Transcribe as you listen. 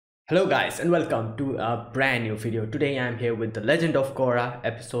Hello guys and welcome to a brand new video. Today I am here with the Legend of Korra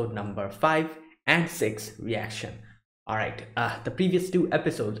episode number 5 and 6 reaction. Alright, the previous two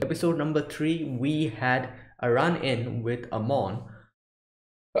episodes, episode number 3 we had a run-in with Amon.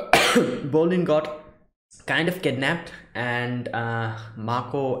 Bolin got kind of kidnapped and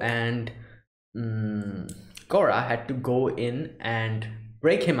Mako and Korra had to go in and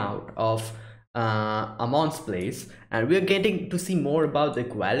break him out of Amon's place, and we're getting to see more about the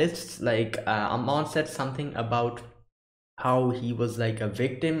Equalists. Like Amon said something about how he was like a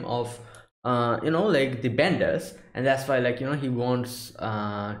victim of like the Benders, and that's why he wants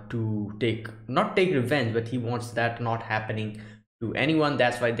to not take revenge, but he wants that not happening to anyone.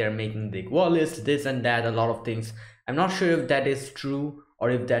 That's why they're making the Equalists, this and that, a lot of things. I'm not sure if that is true or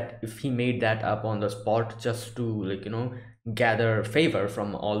if he made that up on the spot just to gather favor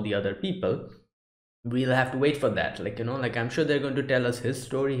from all the other people. We'll have to wait for that. I'm sure they're going to tell us his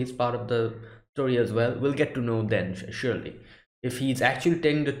story, his part of the story as well. We'll get to know then, surely, if he's actually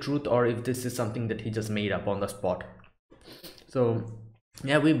telling the truth or if this is something that he just made up on the spot. So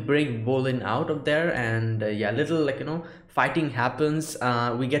yeah, we break Bolin out of there, and yeah, little fighting happens.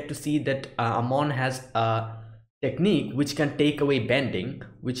 We get to see that Amon has a technique which can take away bending,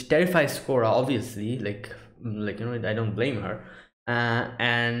 which terrifies Korra, obviously. I don't blame her.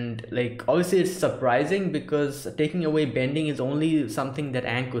 And obviously it's surprising because taking away bending is only something that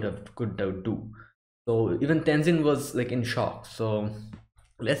Aang could do. So even Tenzin was in shock. So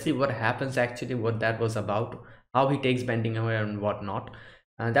let's see what happens, actually, what that was about, how he takes bending away and whatnot.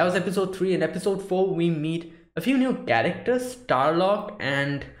 That was episode 3. In episode 4 we meet a few new characters, Starlock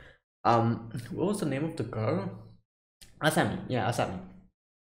and what was the name of the girl? Asami. Yeah, Asami.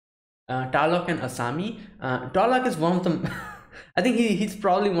 Tarlok and Asami. Tarlok is one of them. I think he's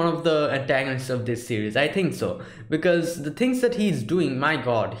probably one of the antagonists of this series. I think so, because the things that he's doing, my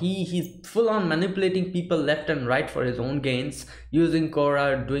god, he's full on manipulating people left and right for his own gains, using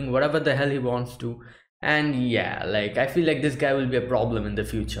Korra, doing whatever the hell he wants to. And yeah, I feel like this guy will be a problem in the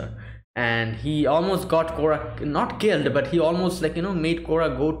future. And he almost got Korra not killed, but he almost made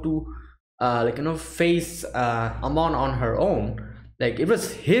Korra go to face Amon on her own. It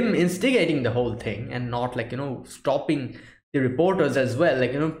was him instigating the whole thing, and not stopping the reporters as well,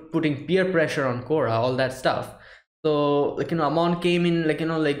 putting peer pressure on Korra, all that stuff. So Amon came in,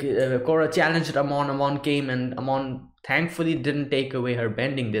 Korra challenged Amon came, and Amon thankfully didn't take away her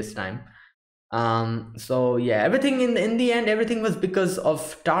bending this time. So yeah, everything in the end, everything was because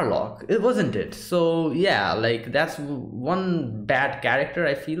of Tarlok, it wasn't it? So yeah, that's one bad character,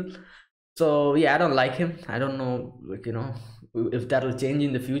 I feel. So yeah, I don't like him. I don't know if that'll change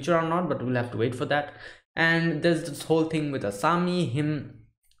in the future or not, but we'll have to wait for that. And there's this whole thing with Asami,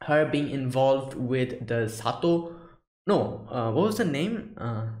 her being involved with the Sato, no, what was the name?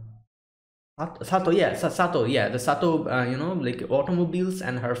 Sato, yeah, Sato, yeah, the Sato, automobiles,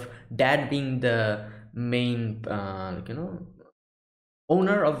 and her dad being the main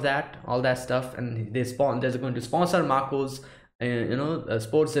owner of that, all that stuff. And they're going to sponsor Mako's a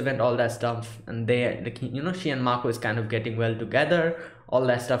sports event, all that stuff. And they she and Mako is kind of getting well together, all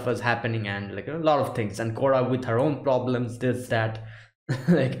that stuff was happening, and a lot of things. And Korra with her own problems, this that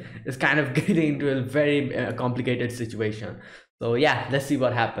it's kind of getting into a very complicated situation. So yeah, let's see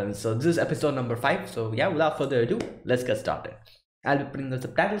what happens. So this is episode number 5. So yeah, without further ado, let's get started. I'll be putting the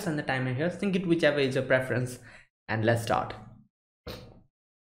subtitles and the timer here. Think it whichever is your preference, and let's start.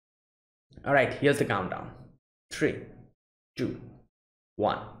 All right, here's the countdown. 3, 2,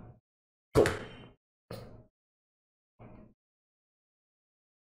 1, go.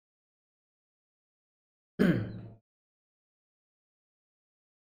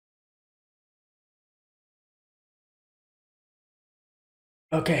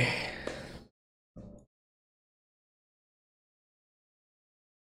 Okay.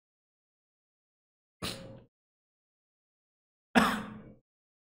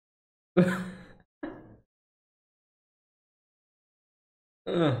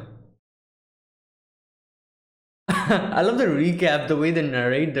 I love the recap, the way they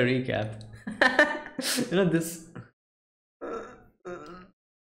narrate the recap. This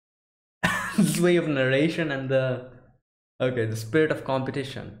this way of narration, and the spirit of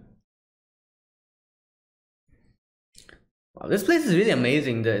competition. Wow, this place is really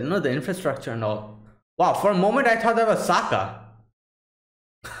amazing. The infrastructure and all. Wow, for a moment I thought that was Sokka.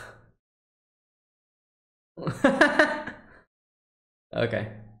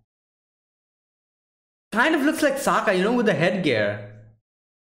 Okay. Kind of looks like Sokka, with the headgear.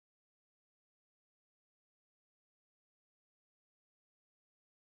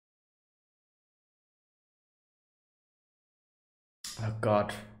 Oh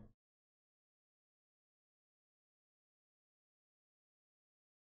god.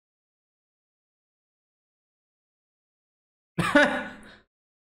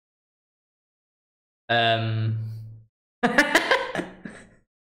 um.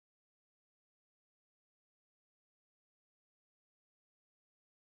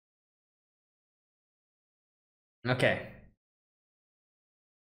 Okay.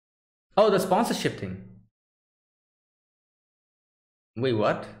 Oh, the sponsorship thing. Wait,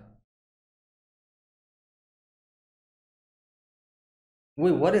 what?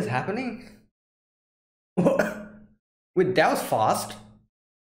 Wait, what is happening? Wait, that was fast.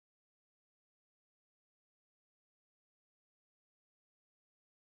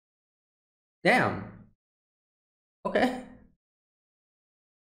 Damn. Okay.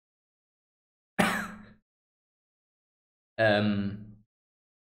 Um.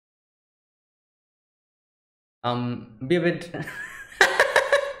 Be a bit.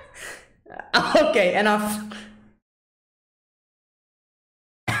 Okay, enough.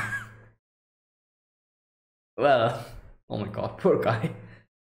 Well, oh my god, poor guy.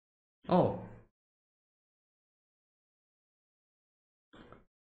 Oh,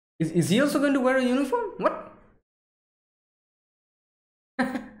 is he also going to wear a uniform? What?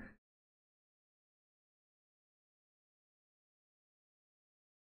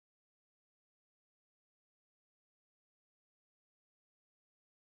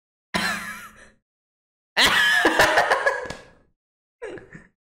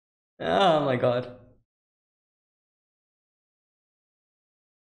 Oh my god.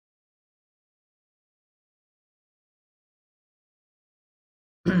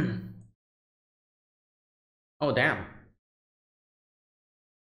 Oh damn.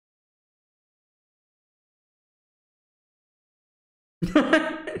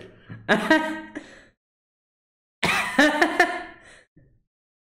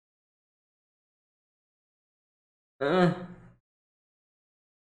 uh,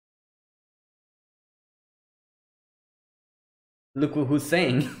 Look who's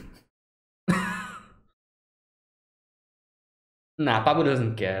saying. Nah, Pabu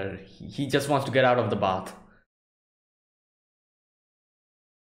doesn't care. He just wants to get out of the bath.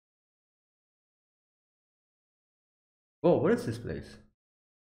 Oh, what is this place?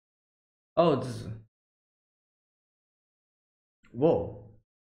 Oh, this. Whoa.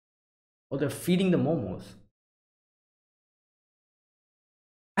 Oh, they're feeding the momos.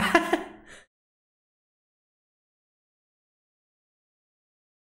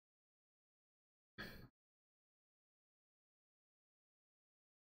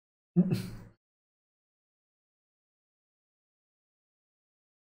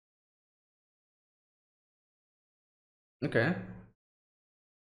 Okay.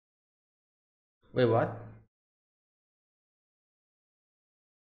 Wait, what?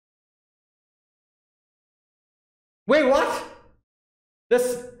 Wait, what?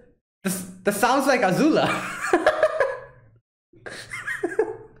 This this sounds like Azula.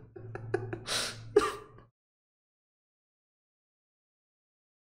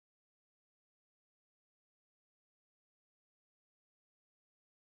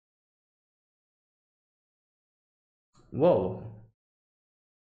 Whoa.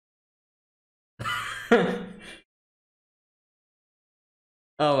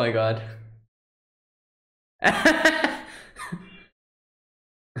 Oh my god.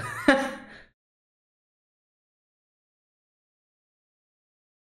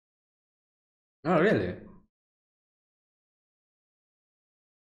 Oh really?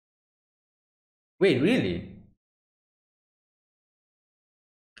 Wait, really?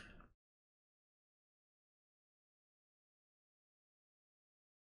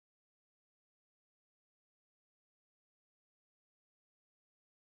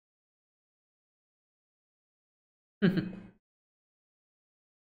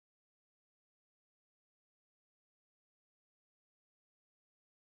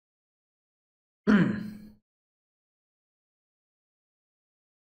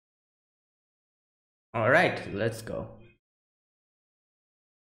 All right, let's go.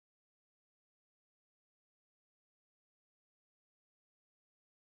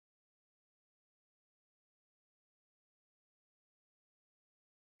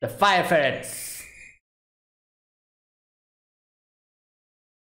 The fire ferrets.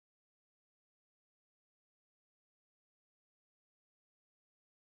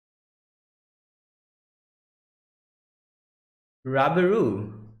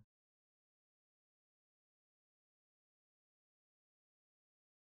 Rabaroo.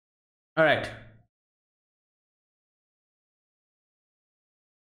 All right.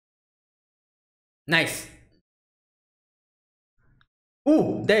 Nice.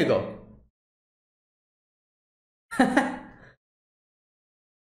 Ooh, there you go.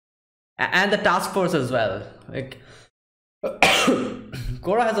 And the task force as well. Like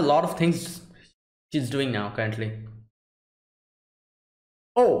Korra has a lot of things she's doing now currently.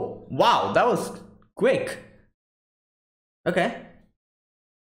 Oh, wow, that was quick. Okay.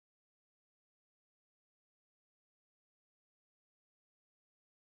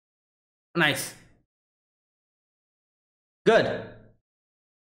 Nice. Good.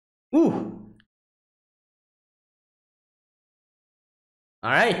 Ooh.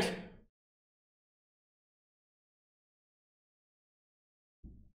 All right.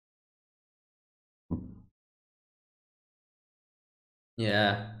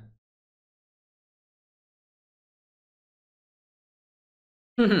 Yeah.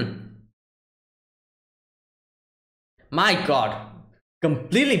 My God.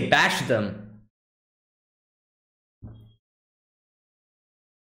 Completely bashed them.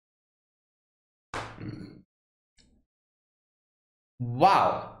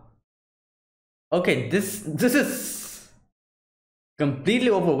 Wow. Okay, this is completely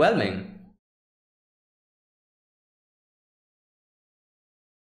overwhelming.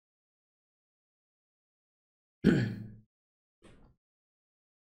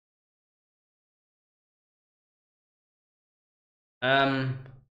 Um.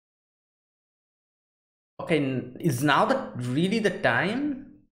 Okay, is now the really the time?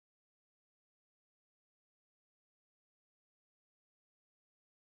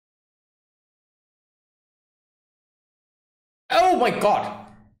 Oh my God.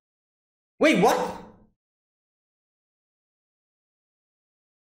 Wait, what?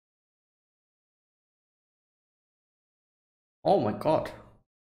 Oh my God.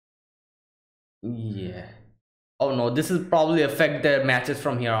 Yeah. Oh no, this will probably affect their matches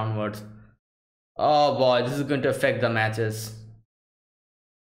from here onwards. Oh boy, this is going to affect the matches.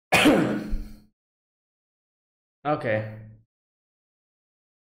 Okay.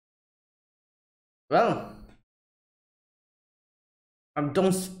 Well,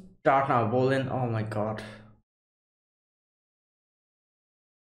 don't start now, Bolin. Oh my God.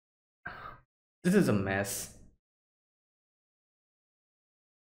 This is a mess.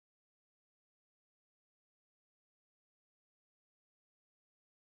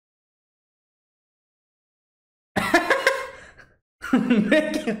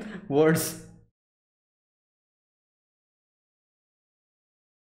 Make it worse.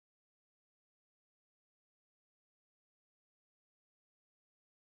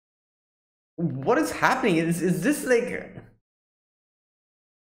 What is happening? Is this like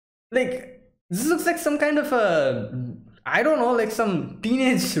this looks like some kind of a, I don't know, like some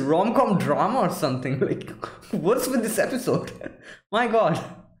teenage rom-com drama or something. Like what's with this episode? My God.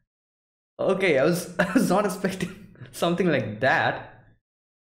 Okay, I was not expecting something like that.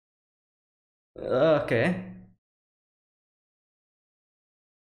 Okay.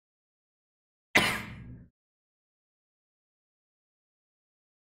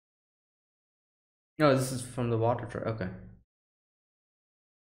 No, this is from the water truck. Okay.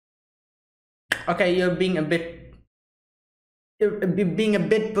 Okay, you're being a bit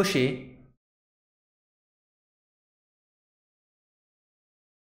pushy.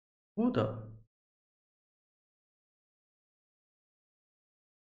 Who the?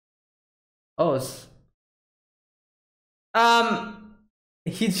 Oh, um,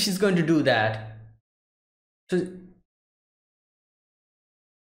 she's going to do that. So,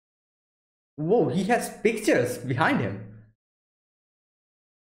 whoa, he has pictures behind him.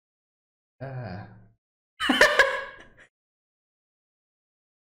 Uh,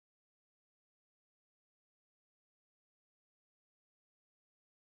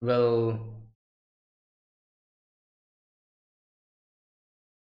 well,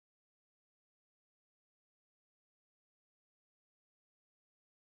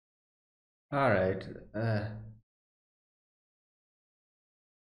 all right. Uh,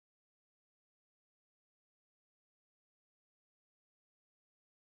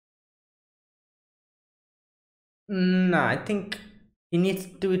 no, I think he needs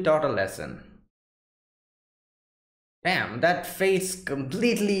to be taught a lesson. Damn, that face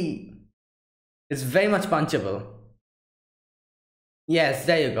completely is very much punchable. Yes,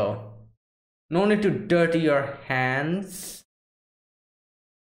 there you go. No need to dirty your hands.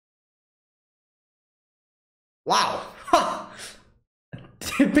 Wow.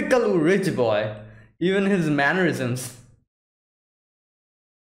 Typical rich boy. Even his mannerisms.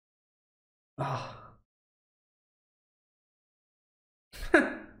 Oh.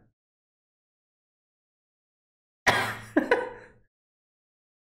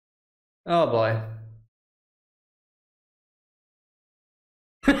 Oh boy.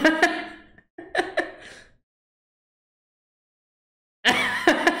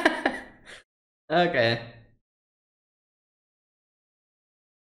 Okay.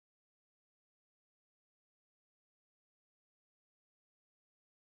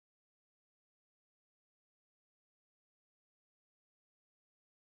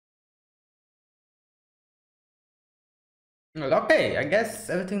 Well, okay, I guess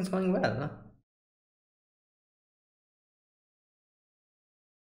everything's going well. Huh?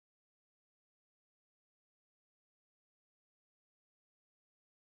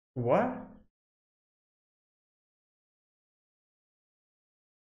 What?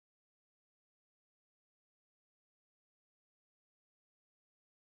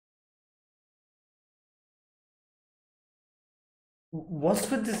 What's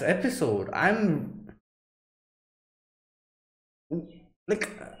with this episode? Like,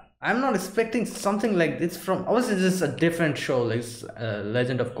 I'm not expecting something like this from. Obviously, this is a different show, like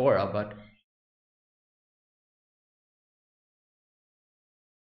Legend of Korra, but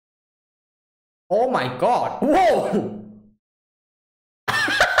oh my god! Whoa!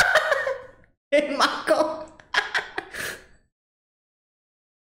 Hey, Marco!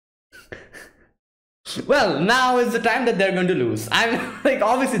 Well, now is the time that they're going to lose. I'm like,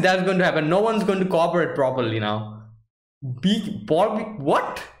 obviously, that's going to happen. No one's going to cooperate properly now.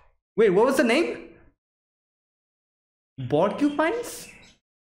 What? Wait, what was the name? Porcupines?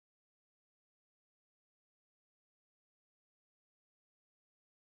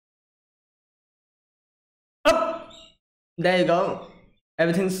 Up! There you go.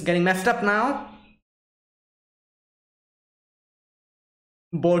 Everything's getting messed up now.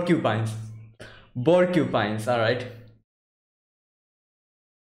 Porcupines. Porcupines, alright.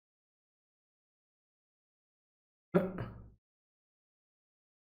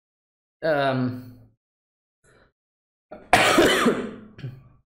 Um.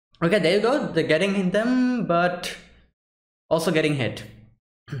 Okay, there you go. They're getting them, but also getting hit.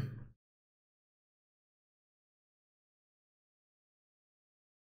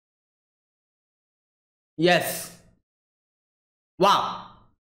 Yes. Wow.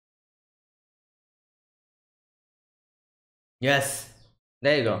 Yes.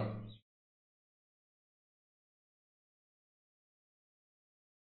 There you go.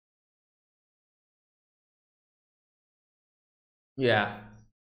 Yeah.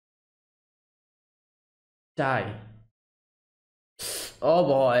 Die. Oh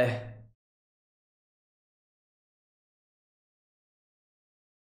boy.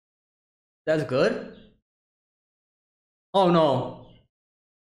 That's good. Oh no.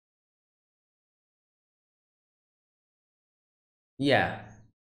 Yeah.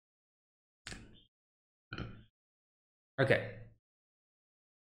 Okay.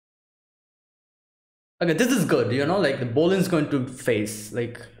 Okay, this is good. You know, like the Bolin's going to face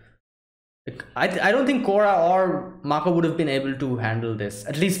like I don't think Korra or Mako would have been able to handle this,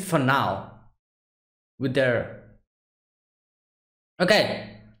 at least for now, with their.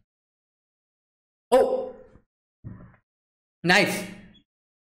 Okay. Oh, nice.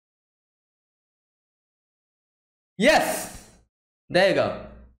 Yes. There you go.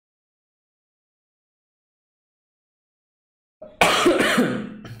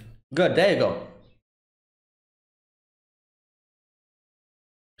 Good. There you go.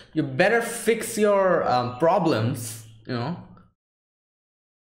 You better fix your problems. You know,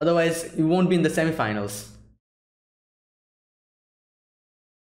 otherwise you won't be in the semifinals.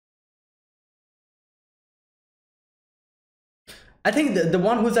 I think the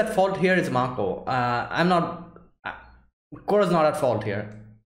one who's at fault here is Mako. I'm not. Korra's not at fault here.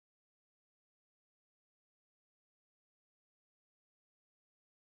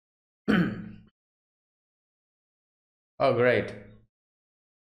 Oh, great.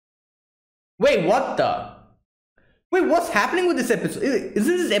 Wait, what the? Wait, what's happening with this episode? Is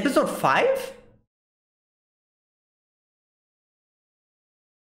this episode 5?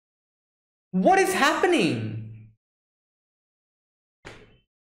 What is happening?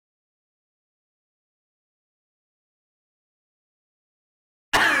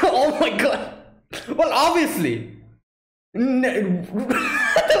 Oh my god. Well, obviously. The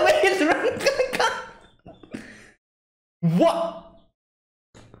way it's running. What?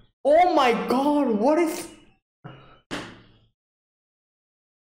 Oh my god, what is.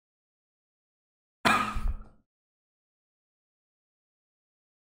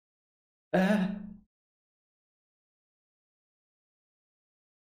 Uh,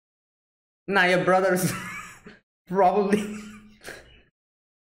 nah, your brother's probably.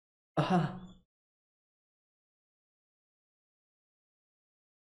 Uh,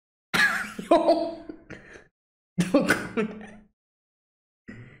 yo.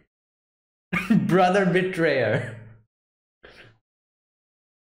 Brother betrayer.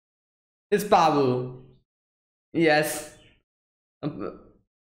 It's Pabu. Yes.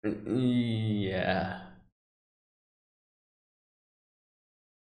 Yeah.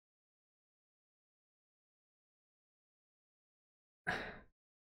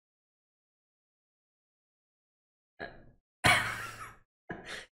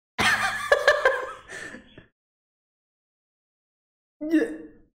 Yeah.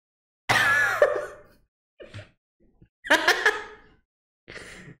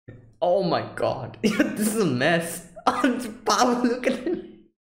 Oh my god. This is a mess. Power, look at it.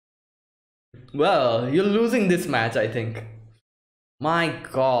 Well, you're losing this match, I think. My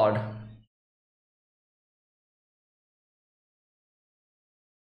god.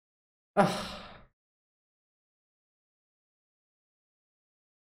 Ah,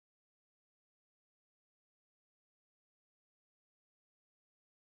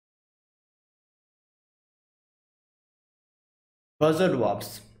 buzzard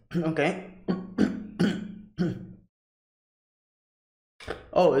wops. Okay.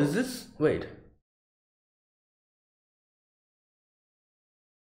 Oh, is this? Wait.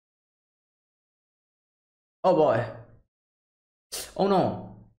 Oh boy. Oh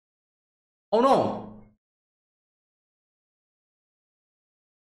no. Oh no.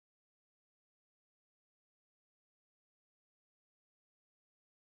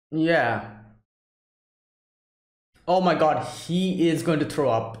 Yeah. Oh my god, he is going to throw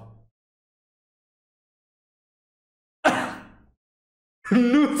up.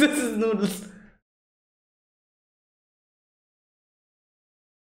 Loses his noodles.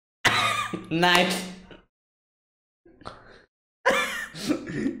 Nice.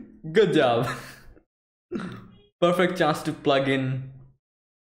 Good job. Perfect chance to plug in.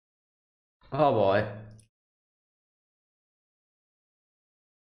 Oh boy.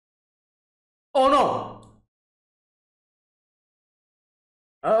 Oh no.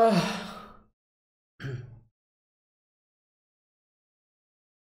 Uh,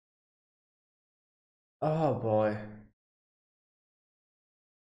 oh boy.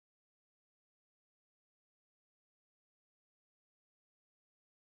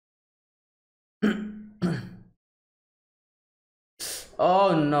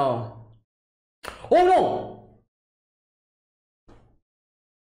 Oh no. Oh no.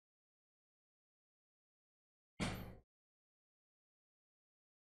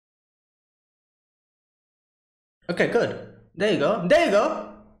 Okay, good. There you go. There you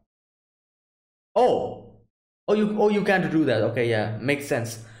go. Oh. Oh you can't do that. Okay, yeah. Makes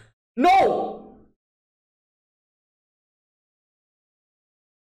sense. No!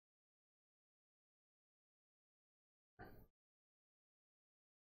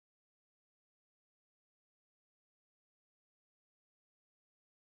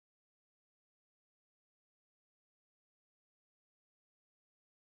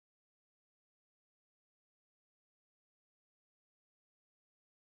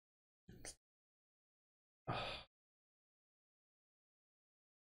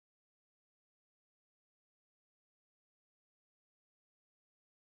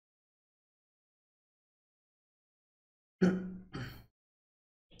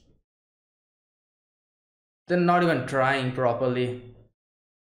 They're not even trying properly.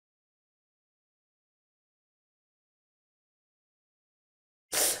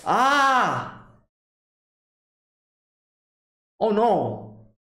 Ah! Oh no.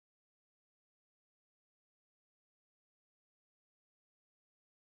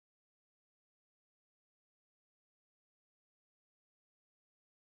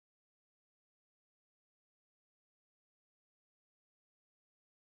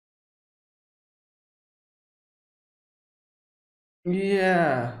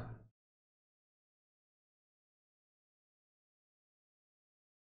 Yeah.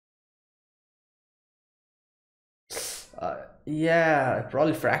 Yeah,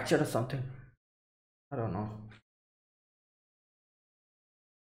 probably fractured or something. I don't know.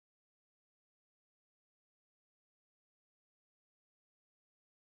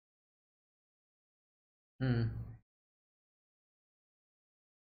 Hmm.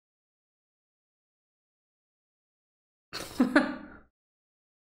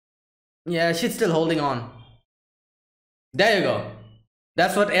 Yeah, she's still holding on. There you go.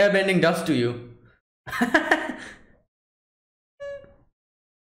 That's what airbending does to you.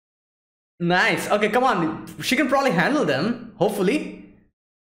 Nice. Okay, come on. She can probably handle them, hopefully.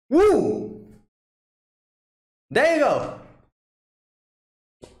 Woo! There you go.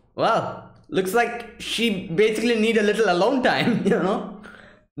 Well, looks like she basically need a little alone time, you know?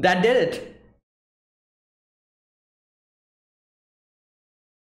 That did it.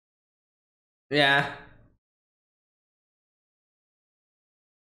 Yeah.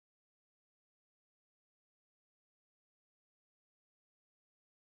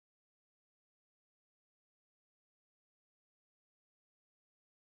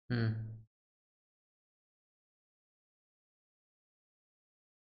 Hmm.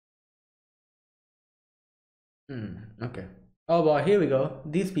 Hmm. Okay. Oh boy, here we go.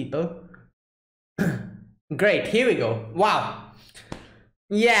 These people. Great, here we go. Wow.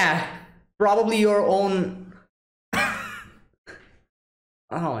 Yeah, probably your own.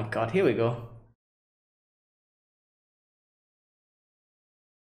 Oh my god, here we go.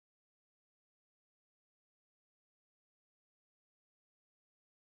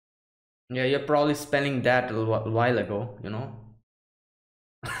 Yeah, you're probably spelling that a while ago, you know?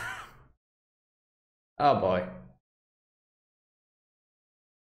 Oh boy.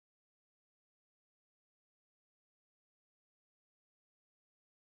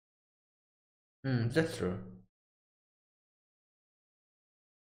 That's true.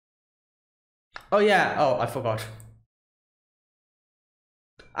 Oh yeah, oh, I forgot.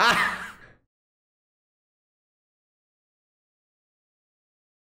 Ah!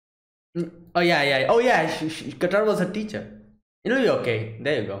 Oh yeah, yeah. Oh yeah, Qatar was her teacher. It'll be okay.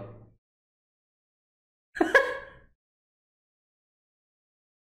 There you go.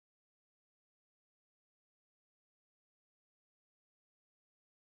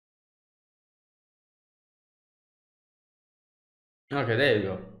 Okay, there you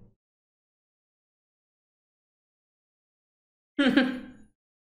go.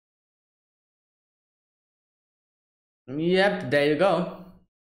 Yep, there you go.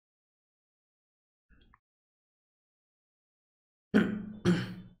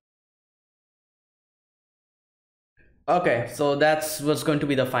 Okay, so that's what's going to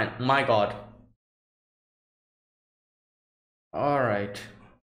be the final. My god. Alright.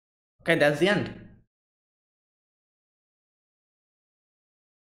 Okay, that's the end.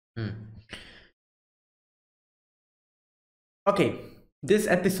 Hmm. Okay, this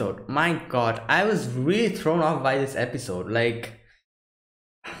episode, my god, I was really thrown off by this episode. Like,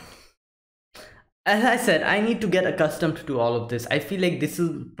 as I said, I need to get accustomed to all of this. I feel like this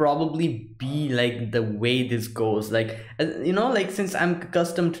will probably be like the way this goes. Like, you know, like since I'm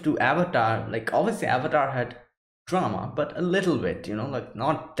accustomed to Avatar, like obviously Avatar had drama, but a little bit, you know, like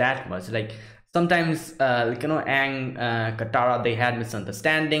not that much. Like sometimes, like, you know, Aang, Katara, they had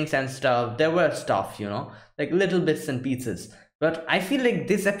misunderstandings and stuff. There were stuff, you know, like little bits and pieces. But I feel like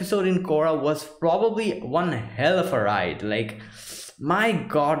this episode in Korra was probably one hell of a ride. Like, my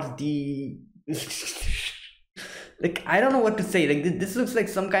god, the like I don't know what to say. Like this looks like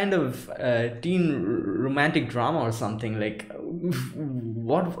some kind of teen romantic drama or something. Like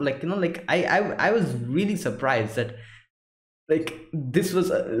what? Like, you know, like I was really surprised that like this was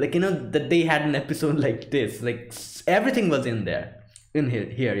like, you know, that they had an episode like this. Like everything was in there in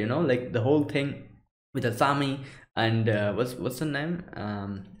here. You know, like the whole thing with Asami and what's her name,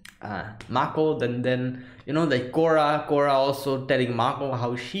 Mako. Then you know, like Korra also telling Mako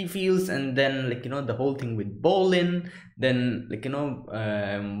how she feels, and then like, you know, the whole thing with Bolin. Then like, you know,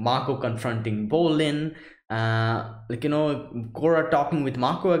 Mako confronting Bolin. Like, you know, Korra talking with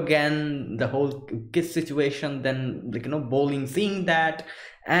Mako again, the whole kiss situation. Then like, you know, Bolin seeing that,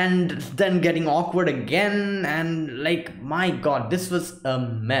 and then getting awkward again. And like, my god, this was a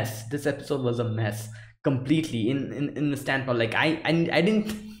mess. This episode was a mess completely in the standpoint. Like I didn't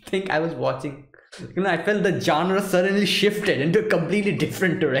think I was watching, you know, I felt the genre suddenly shifted into a completely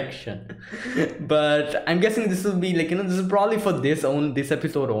different direction. But I'm guessing this will be like, you know, this is probably for this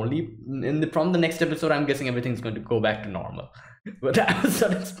episode only. From the next episode, I'm guessing everything's going to go back to normal. But I was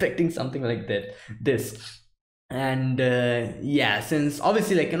not expecting something like that. This. And yeah, since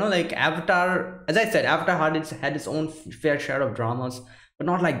obviously, like, you know, like Avatar, as I said, Avatar had its own fair share of dramas, but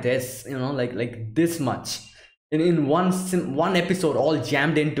not like this, you know, like this much in one episode, all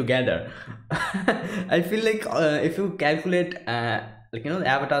jammed in together. I feel like if you calculate like, you know,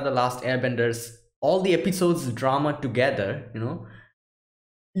 Avatar: The Last Airbenders, all the episodes drama together, you know,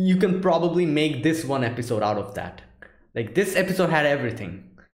 you can probably make this one episode out of that. Like this episode had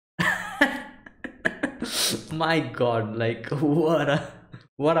everything. My god, like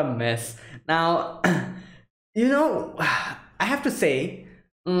what a mess. Now, you know, I have to say,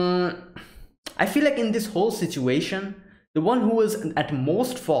 I feel like in this whole situation, the one who was at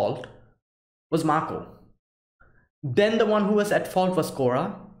most fault was Mako. Then the one who was at fault was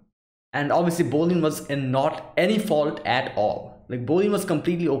Korra, and obviously Bolin was in not any fault at all. Like Bolin was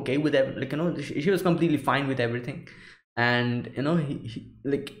completely okay with like, you know, she was completely fine with everything. And you know,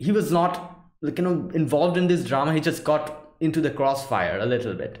 he was not like, you know, involved in this drama. He just got into the crossfire a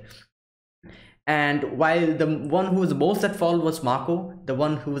little bit. And while the one who was most at fault was Mako, the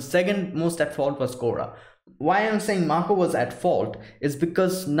one who was second most at fault was Korra. Why I'm saying Mako was at fault is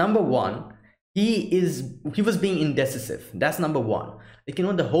because number one, he was being indecisive. That's number one. Like, you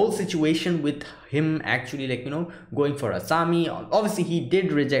know, the whole situation with him actually, like, you know, going for Asami. Obviously, he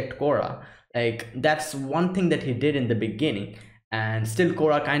did reject Korra. Like, that's one thing that he did in the beginning, and still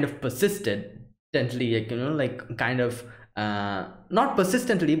Korra kind of persisted, gently, like, you know, like kind of not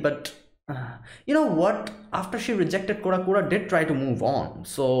persistently, but you know what, after she rejected Korra did try to move on.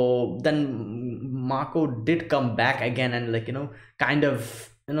 So then Mako did come back again and like, you know, kind of,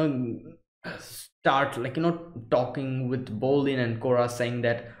 you know, start like, you know, talking with Bolin and Korra, saying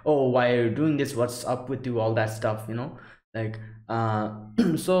that, oh, why are you doing this, what's up with you, all that stuff, you know, like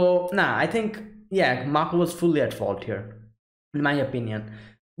so nah, I think, yeah, Mako was fully at fault here, in my opinion,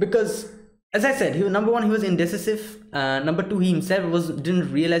 because as I said, he was, number one, he was indecisive, number two, he himself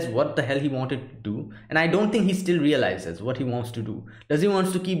didn't realize what the hell he wanted to do, and I don't think he still realizes what he wants to do. Does he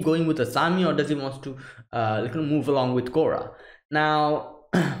wants to keep going with Asami, or does he wants to like, you know, move along with Korra now?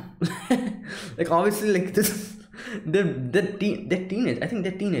 Like obviously, like this, they're teenage, I think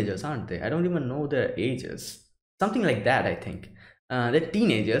they're teenagers, aren't they? I don't even know their ages, something like that, I think. They're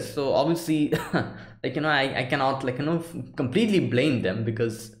teenagers, so obviously like, you know, I cannot like, you know, completely blame them,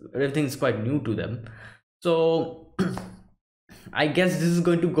 because everything is quite new to them. So I guess this is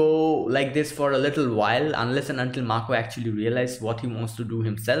going to go like this for a little while, unless and until Mako actually realizes what he wants to do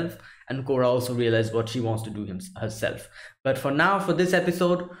himself, and Korra also realizes what she wants to do herself. But for now, for this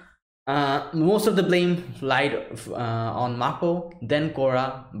episode, most of the blame lied on Mako, then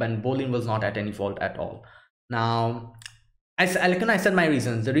Korra, but Bolin was not at any fault at all. Now, I said my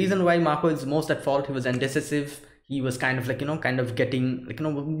reasons. The reason why Mako is most at fault, he was indecisive. He was kind of like, you know, kind of getting like, you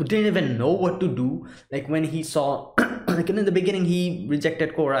know, didn't even know what to do. Like when he saw, like in the beginning, he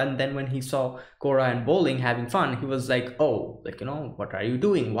rejected Korra, and then when he saw Korra and Bowling having fun, he was like, oh, like, you know, what are you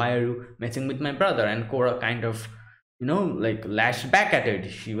doing? Why are you messing with my brother? And Korra kind of, you know, like lashed back at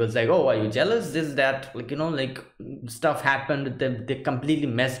it. She was like, oh, are you jealous? This, that, like, you know, like stuff happened. They completely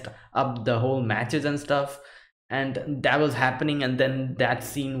messed up the whole matches and stuff. And that was happening, and then that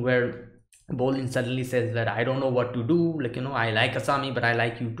scene where Bolin suddenly says that I don't know what to do, like, you know, I like Asami, but I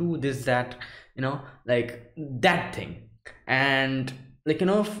like you too, this, that, you know, like that thing. And like, you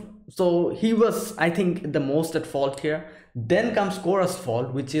know, so he was, I think, the most at fault here. Then comes Korra's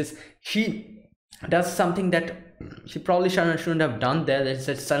fault, which is she does something that she probably shouldn't have done there.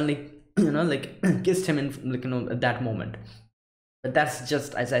 That suddenly, you know, like kissed him in, like, you know, at that moment. But that's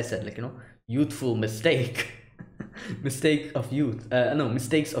just, as I said, like, you know, youthful mistake. Mistakes of youth.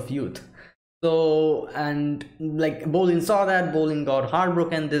 So, and like Bolin saw that, Bolin got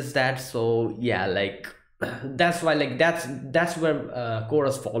heartbroken, this, that. So yeah, like that's why, like that's where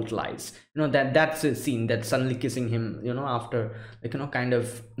Korra's fault lies, you know, that's a scene, that suddenly kissing him, you know, after like, you know, kind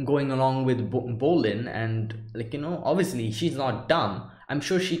of going along with Bolin, and like, you know, obviously she's not dumb. I'm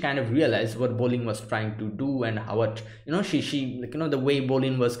sure she kind of realized what Bolin was trying to do, and how it, you know, she like, you know, the way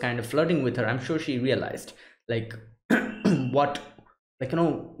Bolin was kind of flirting with her. I'm sure she realized like what, like, you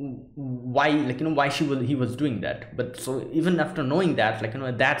know, why, like, you know, why he was doing that. But so even after knowing that, like, you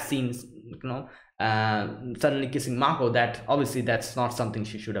know, that scene's, you know, suddenly kissing Mako, that obviously that's not something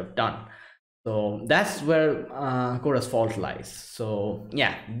she should have done. So that's where Korra's fault lies. So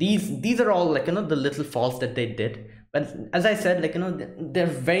yeah, these are all, like, you know, the little faults that they did. But as I said, like, you know, they're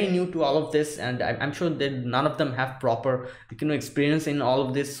very new to all of this, and I'm sure that none of them have proper, like, you know, experience in all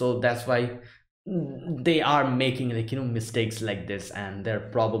of this. So that's why they are making, like, you know, mistakes like this, and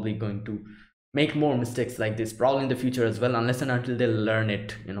they're probably going to make more mistakes like this probably in the future as well, unless and until they learn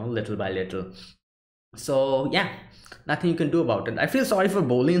it, you know, little by little. So yeah, nothing you can do about it. I feel sorry for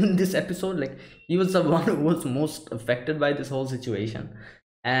Bolin in this episode. Like, he was the one who was most affected by this whole situation,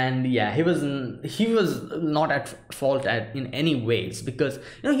 and yeah, he was not at fault in any ways, because,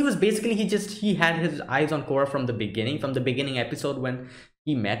 you know, he was basically, he had his eyes on Korra from the beginning episode when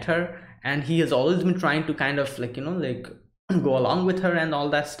he met her, and he has always been trying to kind of, like, you know, like go along with her and all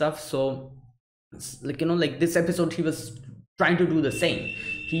that stuff. So like, you know, like this episode he was trying to do the same.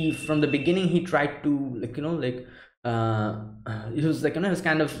 He, from the beginning, he tried to, like, you know, like he was, like, you know, he was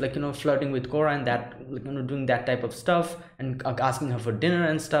kind of, like, you know, flirting with Korra, and that, like, you know, doing that type of stuff, and asking her for dinner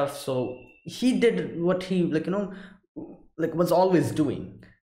and stuff. So he did what he, like, you know, like was always doing,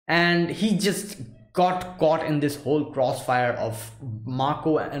 and he just got caught in this whole crossfire of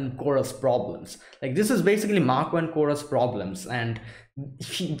Mako and Korra's problems. Like, this is basically Mako and Korra's problems, and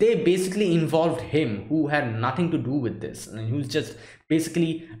they basically involved him, who had nothing to do with this, and he was just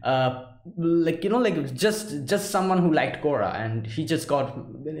basically like, you know, like just someone who liked Korra, and he just got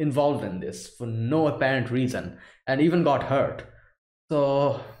involved in this for no apparent reason, and even got hurt.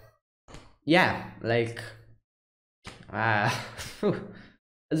 So yeah, like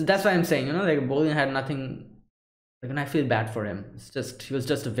that's why I'm saying, you know, like Bolin had nothing, like, and I feel bad for him. It's just, he was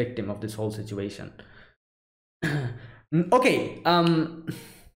just a victim of this whole situation. Okay,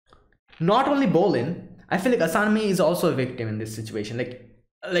 not only Bolin, I feel like Asami is also a victim in this situation.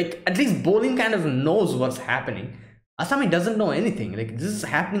 Like at least Bolin kind of knows what's happening. Asami doesn't know anything. Like, this is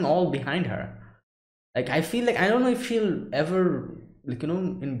happening all behind her. Like, I feel like I don't know if she'll ever, like,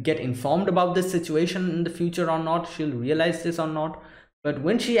 get informed about this situation in the future or not. She'll realize this or not. But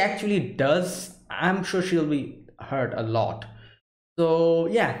when she actually does, I'm sure she'll be hurt a lot. So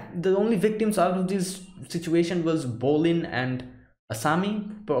yeah, the only victims out of this situation was Bolin and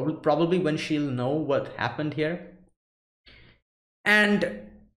Asami. Probably when she'll know what happened here. And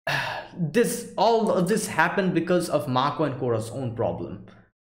this all of this happened because of Mako and Korra's own problem.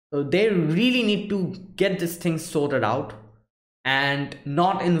 So they really need to get this thing sorted out and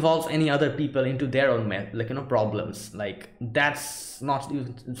not involve any other people into their own problems. Like, that's not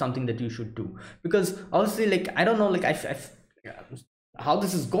something that you should do, because obviously, like, I don't know, like, how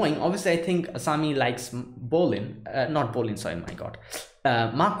this is going. Obviously, I think Asami likes Bolin, not Bolin, sorry, my god,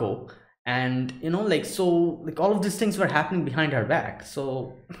 Mako. And like, so, like, all of these things were happening behind her back.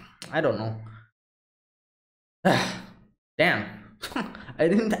 So I don't know. Damn.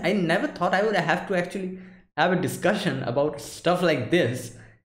 I never thought I would have to actually have a discussion about stuff like this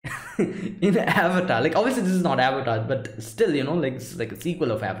in Avatar. Like, obviously this is not Avatar, but still, like, it's like a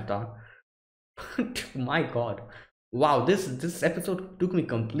sequel of Avatar. My god. Wow, this episode took me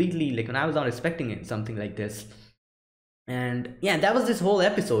completely, like, when I was not expecting it, something like this. And yeah, that was this whole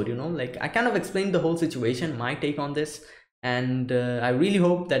episode. Like, I kind of explained the whole situation, my take on this. And I really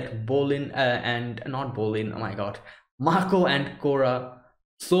hope that Bolin and not Bolin, oh my god, Mako and Korra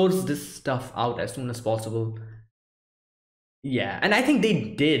sorts this stuff out as soon as possible. Yeah, and I think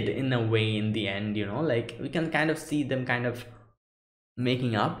they did in a way in the end. Like, we can kind of see them kind of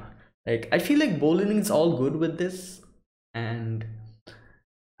making up. Like, I feel like Bolin is all good with this. And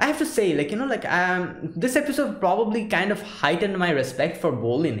I have to say, like, this episode probably kind of heightened my respect for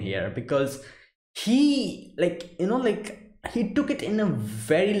Bolin here, because he, like, he took it in a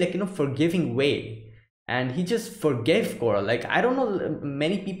very, like, forgiving way, and he just forgave Korra. Like, I don't know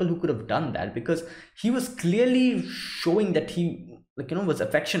many people who could have done that, because he was clearly showing that he, like, was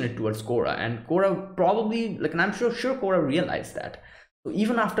affectionate towards Korra, and Korra probably, like, and I'm sure Korra realized that. So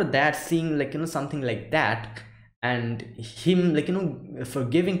even after that, seeing, like, something like that, and him, like,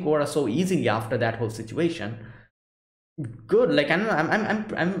 forgiving Korra so easily after that whole situation, good. Like,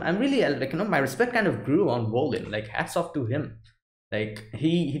 I'm really, like, my respect kind of grew on Bolin. Like, hats off to him. Like,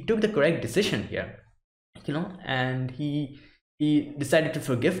 he took the correct decision here, and he decided to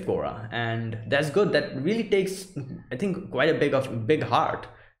forgive Korra, and that's good. That really takes, I think, quite a big heart,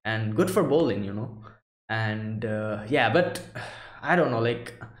 and good for Bolin. And yeah, but I don't know,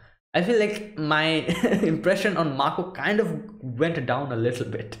 like, I feel like my impression on Mako kind of went down a little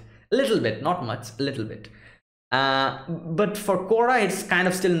bit, not much, a little bit. But for Korra, it's kind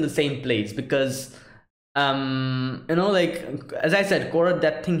of still in the same place, because like, as I said, Korra,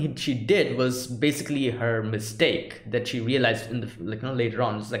 that thing she did was basically her mistake that she realized in the, like, later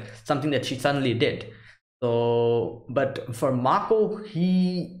on. It's like something that she suddenly did. So, but for Mako,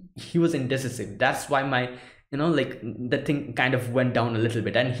 he was indecisive. That's why my, like, the thing kind of went down a little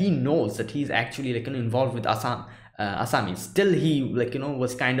bit, and he knows that he's actually, like, involved with Asami. Still, he, like,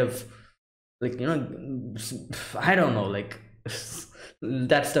 was kind of, like, I don't know, like,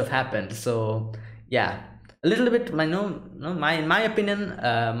 that stuff happened. So yeah, a little bit, my opinion,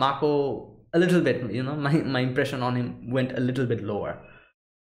 Mako, a little bit, my impression on him went a little bit lower.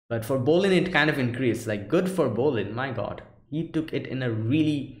 But for Bolin, it kind of increased. Like, good for Bolin, my god, he took it in a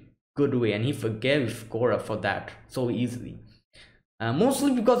really good way, and he forgave Korra for that so easily.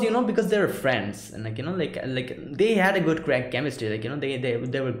 Mostly because, because they're friends, and, like they had a good chemistry. Like,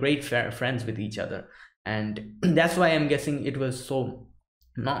 they were great friends with each other, and that's why I'm guessing it was so,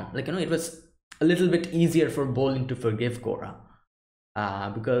 not like, it was a little bit easier for Bolin to forgive Korra,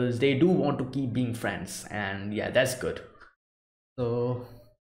 because they do want to keep being friends, and yeah, that's good. So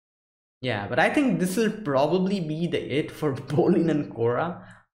yeah, but I think this will probably be it for Bolin and Korra.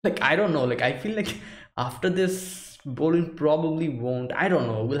 Like, I don't know, like, I feel like after this, Bolin probably won't, I don't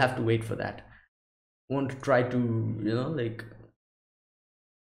know, we'll have to wait for that. Won't try to, like,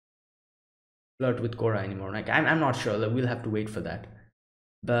 flirt with Korra anymore. Like, I'm not sure, like, we'll have to wait for that.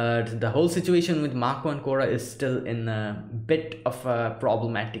 But the whole situation with Mako and Korra is still in a bit of a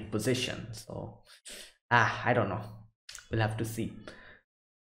problematic position. So, I don't know, we'll have to see.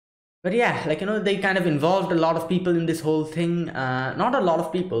 But yeah, like, they kind of involved a lot of people in this whole thing. Not a lot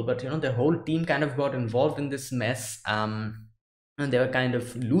of people, but, the whole team kind of got involved in this mess. And they were kind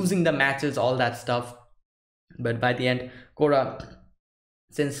of losing the matches, all that stuff. But by the end, Korra,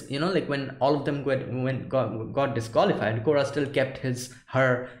 since, like, when all of them got disqualified, Korra still kept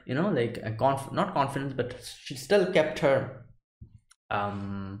her, like, not confidence, but she still kept her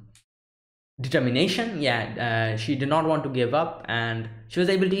determination. Yeah, she did not want to give up, and she was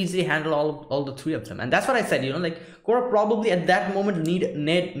able to easily handle all the three of them. And that's what I said, like Korra probably at that moment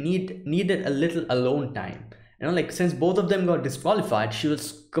needed a little alone time. Like since both of them got disqualified, she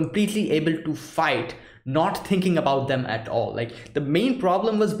was completely able to fight, not thinking about them at all. Like the main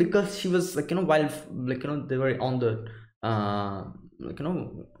problem was because she was like, while like, they were on the like,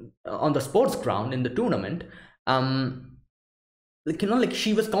 on the sports ground in the tournament, like, like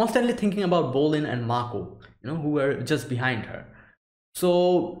she was constantly thinking about Bolin and Mako, who were just behind her.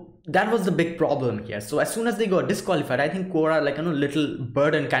 So that was the big problem here. So as soon as they got disqualified, I think Korra, like, little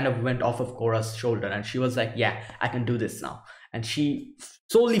burden kind of went off of Korra's shoulder, and she was like, yeah, I can do this now. And she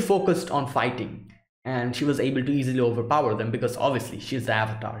solely focused on fighting, and she was able to easily overpower them because obviously she's the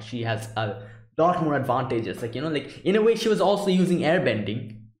Avatar. She has a lot more advantages. Like, like in a way, she was also using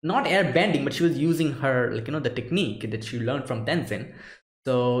airbending, not airbending, but she was using her, like, the technique that she learned from Tenzin.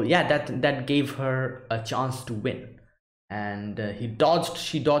 So yeah, that gave her a chance to win. And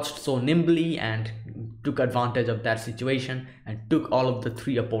she dodged so nimbly and took advantage of that situation and took all of the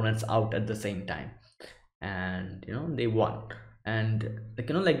three opponents out at the same time. And they won. And like,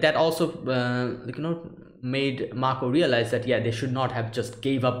 like that also like, made Mako realize that yeah, they should not have just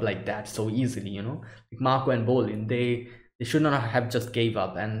gave up like that so easily. Like Mako and Bolin, they should not have just gave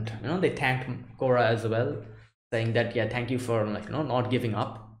up. And they thanked Korra as well, saying that yeah, thank you for, like, not giving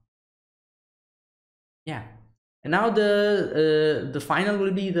up. Yeah. And now the final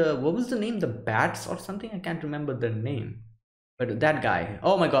will be the, what was the name, the Bats or something, I can't remember the name, but that guy,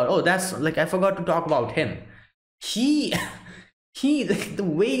 oh my god, oh, that's, like, I forgot to talk about him. He he, like, the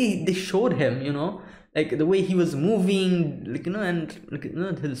way they showed him, like the way he was moving, like, and like,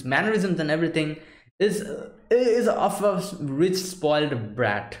 his mannerisms and everything is of a rich spoiled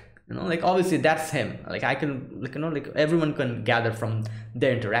brat. Like obviously that's him. Like I can, like, like everyone can gather from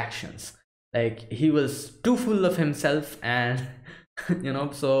their interactions. Like he was too full of himself, and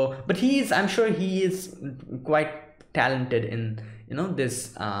so, but I'm sure he is quite talented in,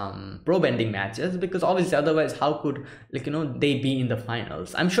 this pro bending matches, because obviously otherwise how could, like, they be in the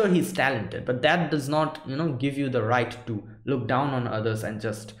finals. I'm sure he's talented, but that does not, give you the right to look down on others and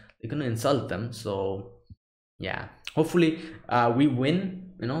just, like, insult them. So yeah, hopefully we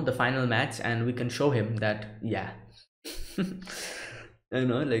win, the final match, and we can show him that yeah,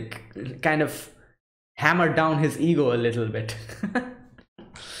 like kind of hammer down his ego a little bit.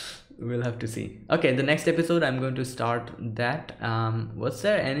 We'll have to see. Okay, the next episode I'm going to start that. Was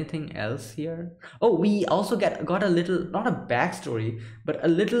there anything else here? Oh, we also got a little, not a backstory, but a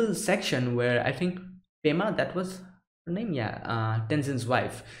little section where I think Pema, that was her name, yeah, Tenzin's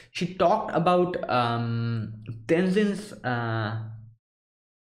wife, she talked about Tenzin's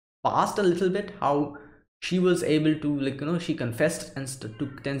past a little bit, how she was able to, like, she confessed and to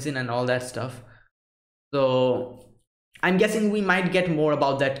Tenzin and all that stuff. So I'm guessing we might get more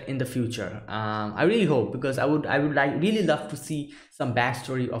about that in the future. I really hope, because I would like really love to see some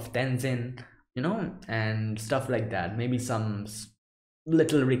backstory of Tenzin, and stuff like that. Maybe some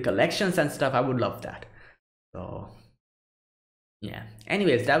little recollections and stuff. I would love that. So yeah.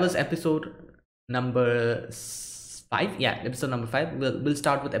 Anyways, that was episode number 5. Yeah, episode number 5. We'll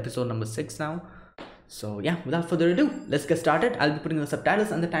start with episode number 6 now. So yeah, without further ado, let's get started. I'll be putting the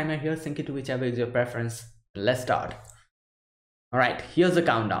subtitles and the timer here. Sync it to whichever is your preference. Let's start. All right, here's the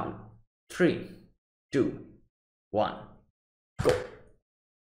countdown. 3, 2, 1, go.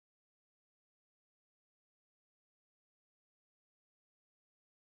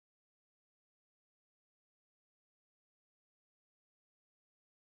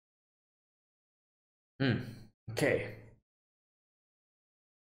 Okay.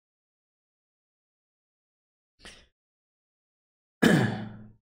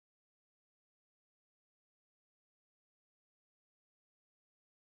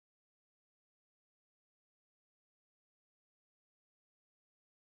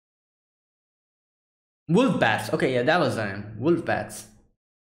 Wolf bats. Okay, yeah, that was the name. Wolf bats.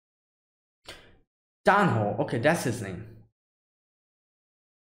 Danho. Okay, that's his name.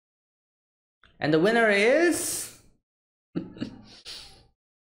 And the winner is...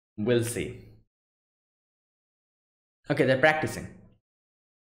 we'll see. Okay, they're practicing.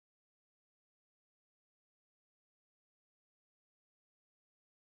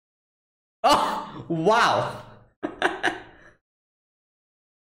 Oh, wow.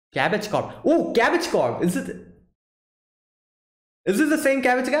 Cabbage Corp. Oh, Cabbage Corp. Is it the same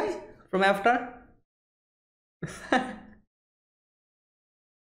Cabbage guy from Avatar?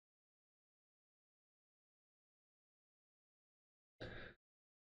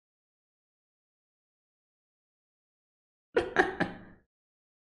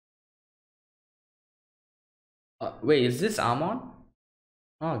 Wait, is this Amon?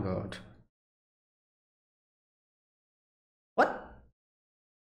 Oh god. What?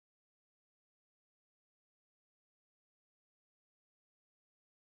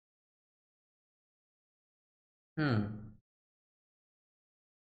 Hmm.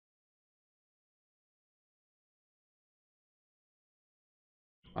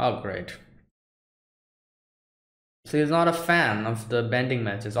 Oh great. So he's not a fan of the bending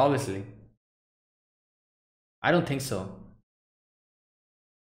matches, obviously. I don't think so.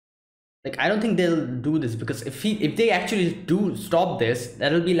 Like I don't think they'll do this because if they actually do stop this,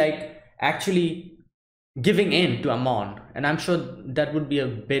 that'll be like actually giving in to Amon, and I'm sure that would be a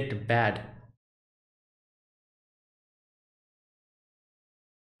bit bad.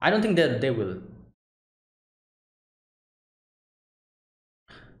 I don't think that they will.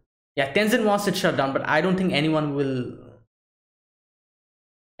 Yeah, Tenzin wants it shut down, but I don't think anyone will.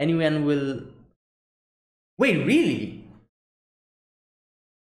 Anyone will. Wait, really?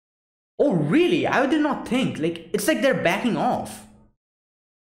 Oh, really? I did not think. Like it's like they're backing off.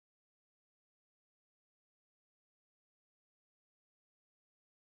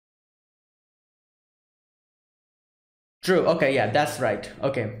 True. Okay. Yeah, that's right.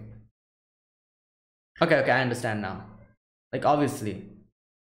 Okay. Okay. Okay. I understand now. Like obviously.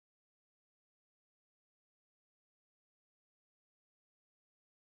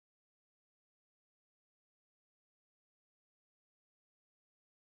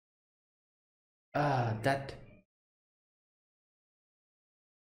 That.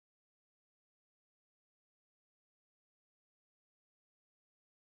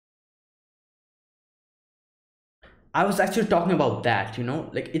 I was actually talking about that.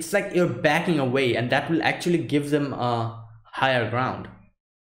 Like it's like you're backing away, and that will actually give them a higher ground.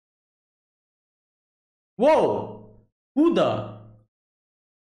 Whoa! Who the?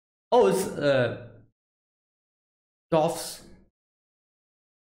 Oh, it's Toffs.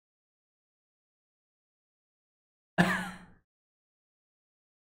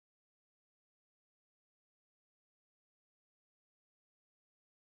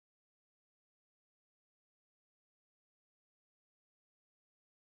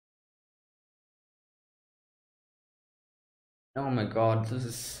 Oh my god, this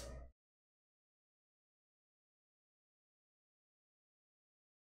is.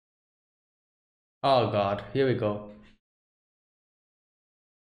 Oh god, here we go.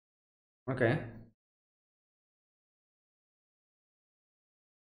 Okay.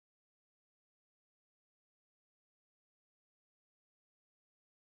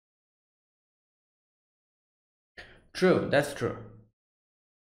 True, that's true.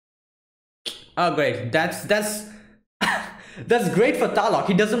 Oh great, that's that's great for Talok.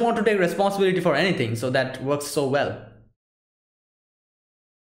 He doesn't want to take responsibility for anything, so that works so well.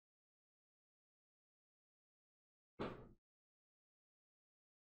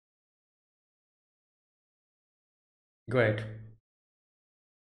 Great.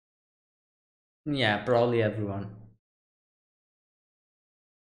 Yeah, probably everyone.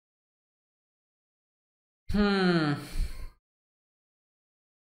 Hmm.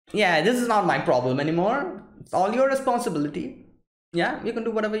 Yeah, this is not my problem anymore. It's all your responsibility. Yeah, you can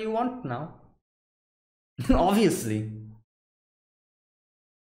do whatever you want now. Obviously.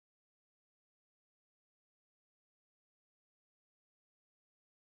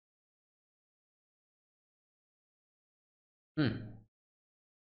 Hmm.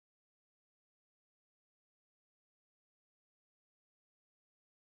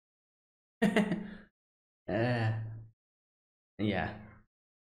 uh, yeah.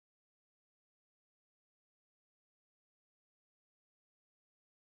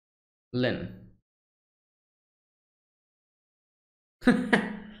 Lynn.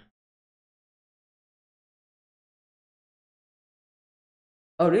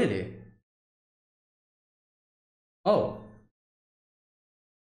 Oh, really? Oh.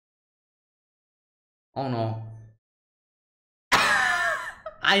 Oh no.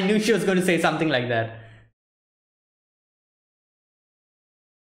 I knew she was going to say something like that.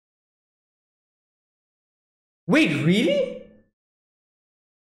 Wait, really?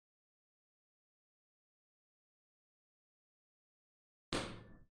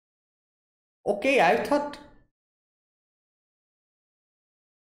 Okay, I thought.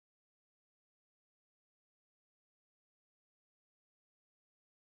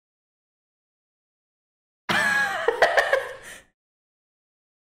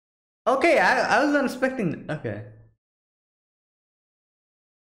 Okay, I was not expecting. Okay.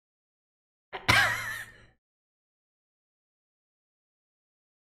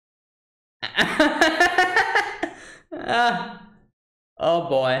 Ah, oh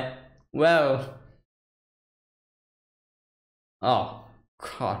boy. Well, Oh,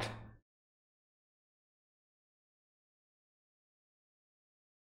 God.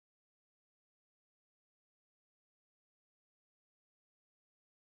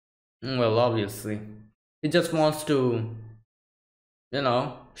 Well, obviously. He just wants to,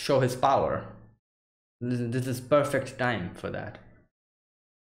 show his power. This is perfect time for that.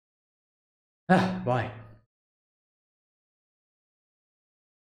 Ah, boy.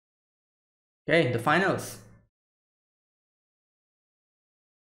 Okay, the finals.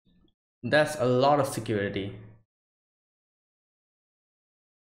 That's a lot of security.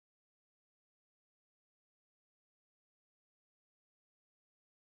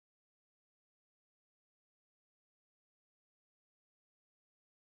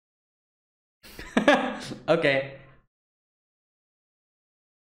 Okay.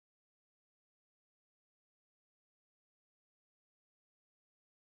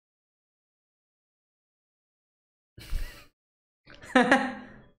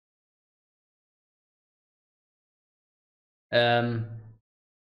 um.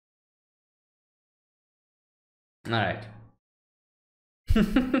 All right. All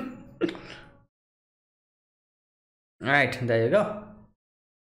right. There you go.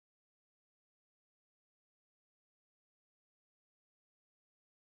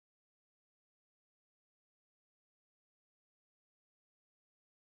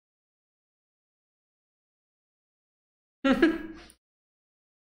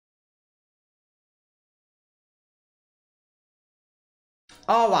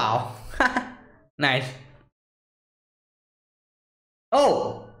 Oh wow. Nice.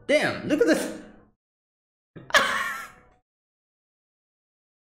 Oh damn! Look at this.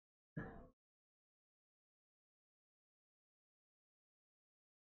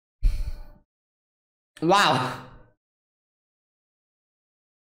 Wow.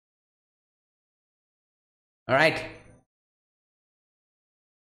 All right.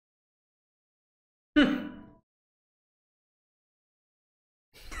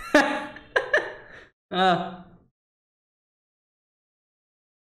 uh,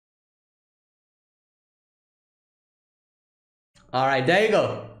 all right. There you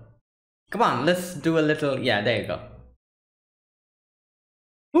go. Come on. Let's do a little. Yeah. There you go.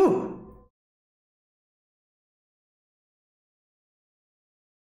 Woo.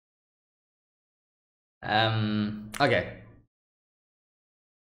 Okay.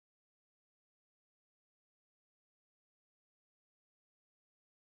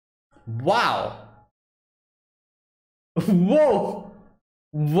 Wow. Whoa.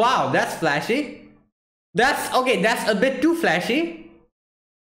 Wow. That's flashy. That's okay. That's a bit too flashy.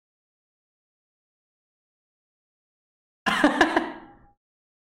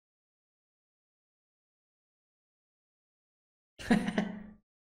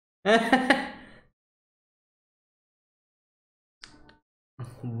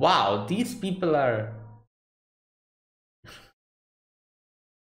 Wow. These people are.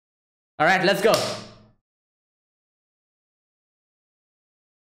 All right. Let's go.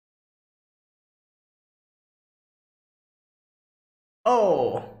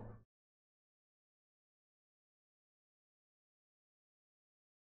 Oh.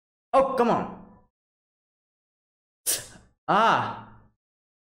 Oh. Come on. Ah.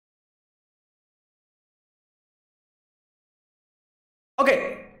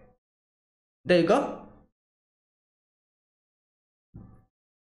 Okay. There you go.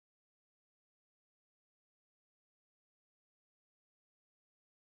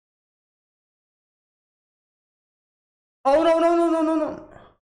 Oh no no no no no no.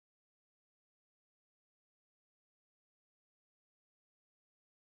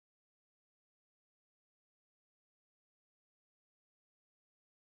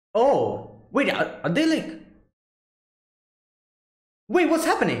 Oh wait, are they like? Wait, what's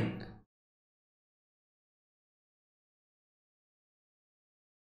happening?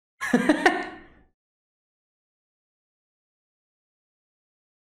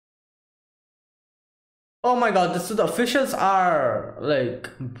 Oh my god, so the officials are like,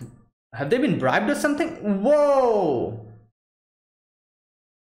 have they been bribed or something? Whoa!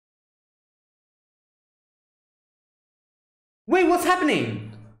 Wait, what's happening?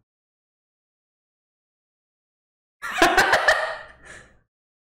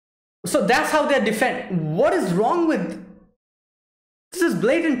 So that's how they're defend. What is wrong with this? Is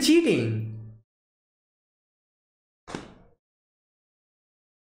blatant cheating.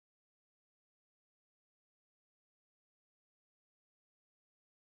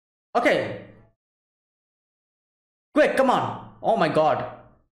 Okay, quick, come on. Oh my god.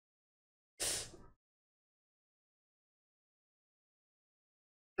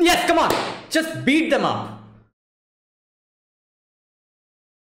 Yes, come on. Just beat them up.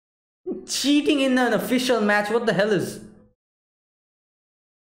 cheating in an official match. What the hell is?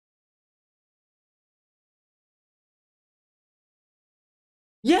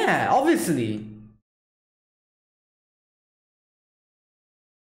 Yeah, obviously.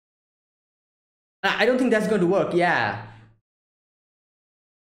 I don't think that's going to work. Yeah.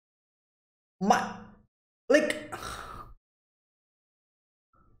 My, like,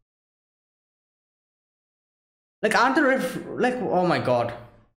 aren't the like, oh my god.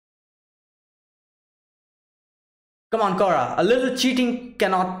 Come on, Korra. A little cheating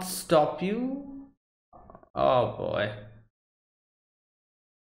cannot stop you. Oh boy.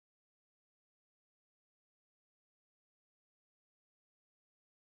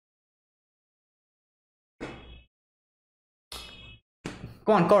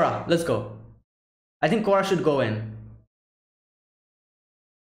 Come on, Korra. Let's go. I think Korra should go in.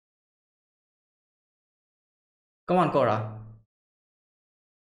 Come on, Korra.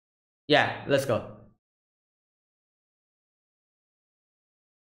 Yeah, let's go.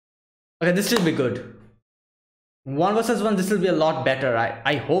 Okay, this should be good. One versus one, this will be a lot better.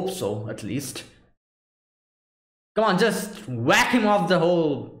 I hope so, at least. Come on, just whack him off the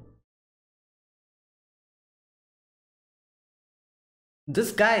whole.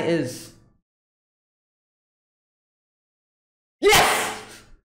 This guy is. Yes!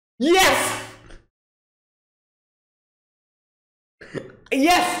 Yes!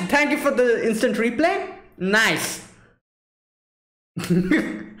 Yes! Thank you for the instant replay. Nice.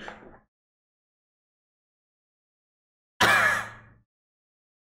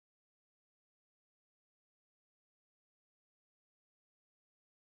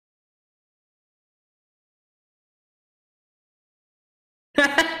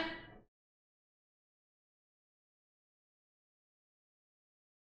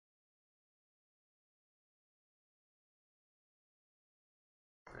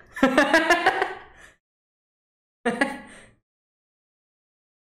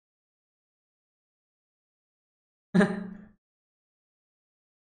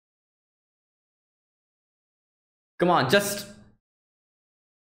 Come on, just.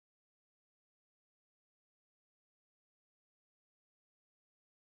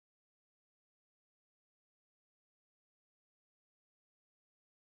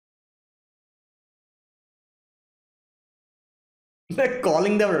 Like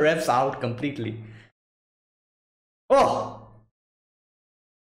calling the refs out completely. Oh!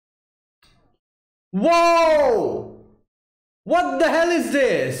 Whoa! What the hell is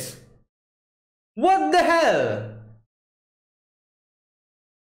this? What the hell?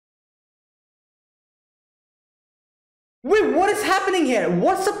 Wait, what is happening here?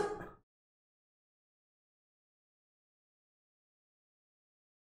 What's up?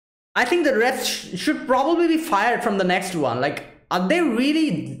 I think the refs should probably be fired from the next one. Like, are they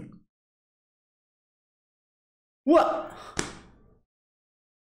really? What?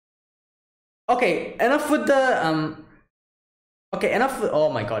 Okay, enough with the Okay, enough with. Oh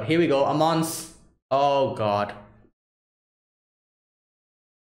my god, here we go. Amon's. Oh god.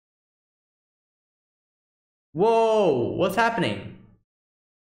 Whoa, what's happening?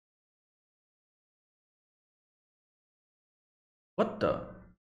 What the?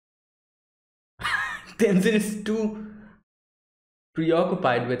 Tenzin is too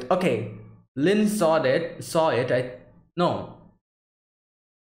preoccupied with. Okay, Lin saw it. Saw it. I no.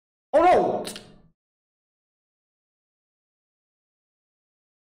 Oh no!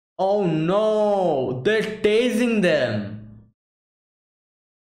 Oh no! They're tasing them.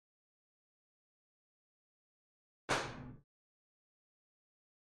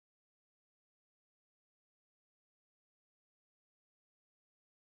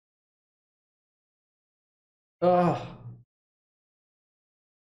 Oh.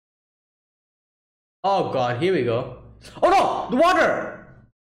 Oh god, here we go. Oh no! The water!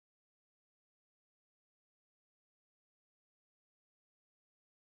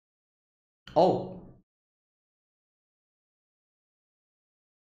 Oh.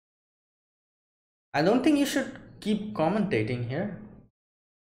 I don't think you should keep commentating here.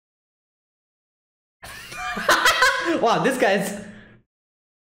 Wow, this guy's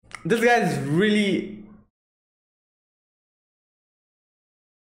really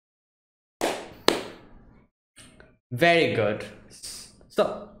very good.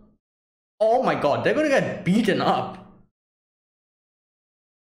 So, oh my god, they're gonna get beaten up.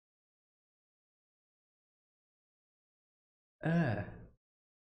 Uh.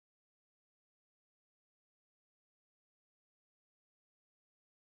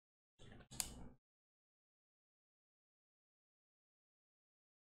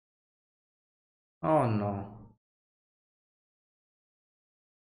 Oh no.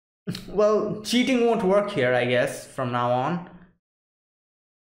 Well, cheating won't work here, I guess, from now on.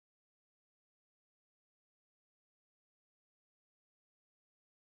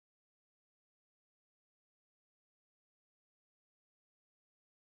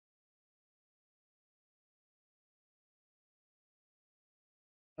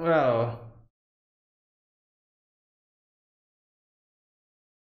 Well,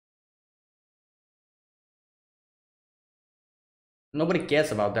 nobody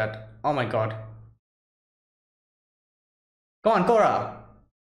cares about that. Oh my god. Come on, Korra.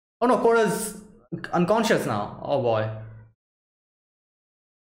 Oh no, Korra's unconscious now. Oh boy.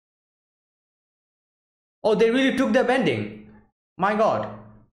 Oh, they really took their bending. My god.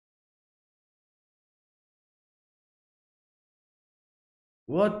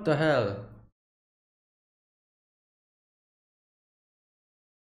 What the hell?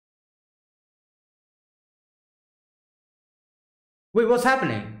 Wait, what's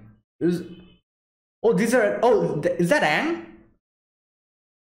happening? Is Oh, these are. Oh, is that Ang?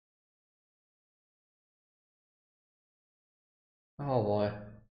 Oh boy.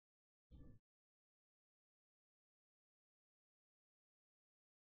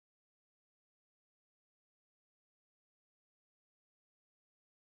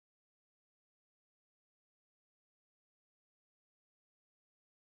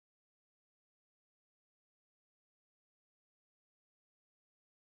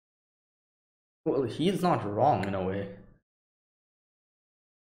 Well, he's not wrong in a way.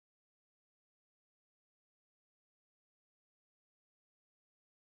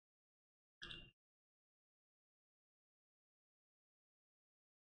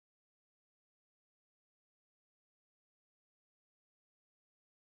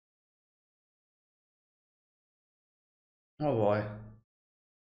 Oh boy.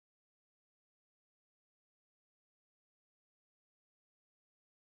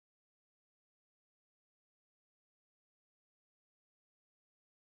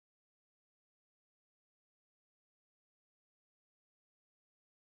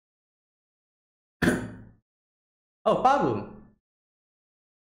 Oh, Babu.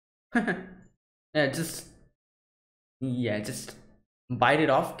 Yeah, just bite it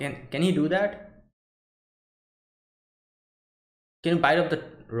off. Can he do that? Can you bite off the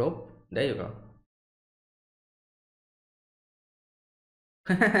rope? There you go.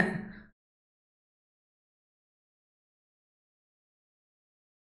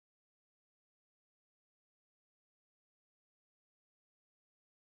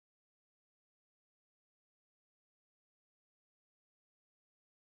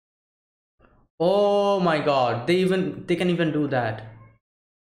 Oh my god, they can even do that.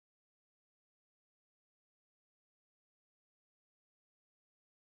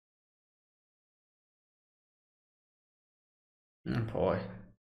 Oh boy.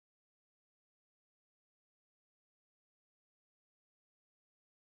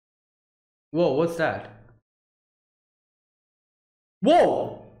 Whoa, what's that?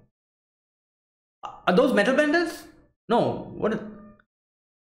 Whoa! Are those metal benders? No,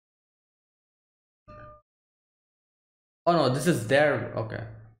 oh no, this is their. Okay.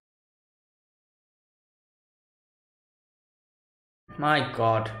 My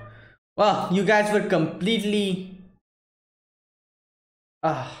god. Well, you guys were completely.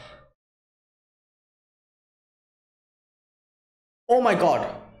 Ah. Oh my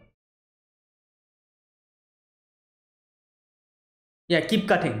god. Yeah, keep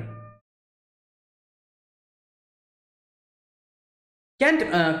cutting. Can't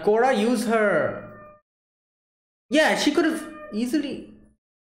Korra use her? Yeah, she could have easily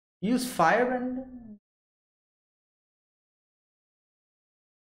used firebend.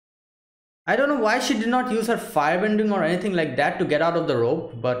 I don't know why she did not use her firebending or anything like that to get out of the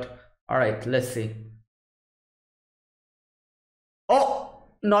rope, but alright, let's see. Oh,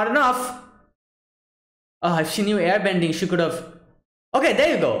 not enough. If she knew airbending, she could have. Okay,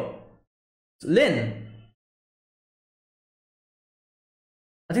 there you go. Lin.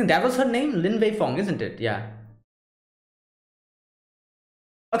 I think that was her name, Lin Wei Fong, isn't it? Yeah.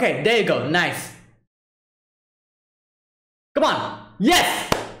 Okay, there you go. Nice. Come on. Yes.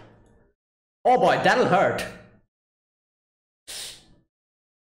 Oh boy, that'll hurt.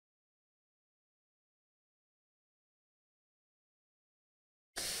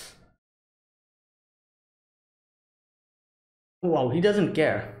 Wow, he doesn't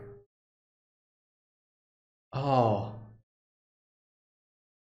care. Oh.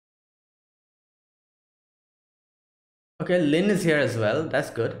 Okay, Lin is here as well. That's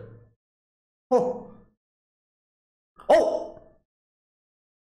good. Oh. Oh.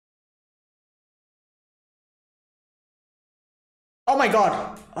 Oh my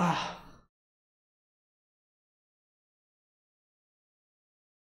god. Ah.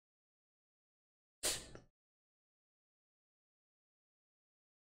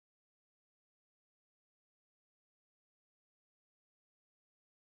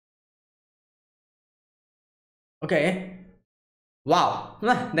 Okay. Wow.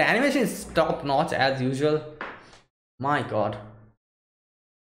 The animation is top notch as usual. My god.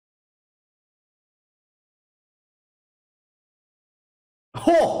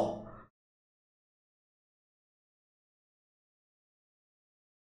 Oh.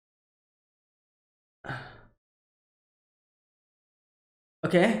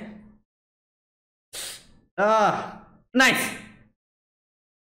 Okay. Nice.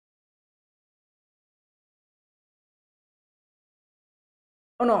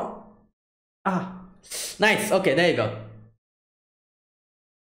 Oh no. Ah. Nice. Okay, there you go.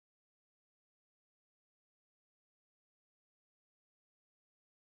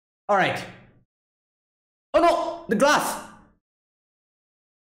 All right. Oh no, the glass.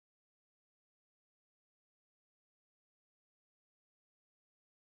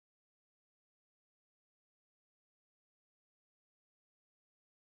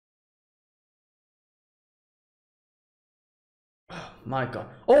 My god.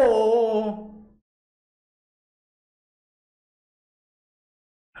 Oh.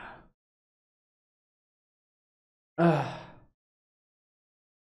 Uh,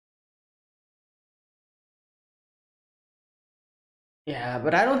 yeah,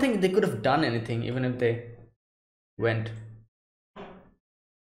 but I don't think they could have done anything even if they went.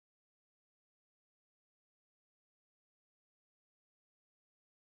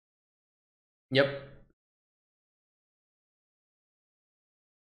 Yep.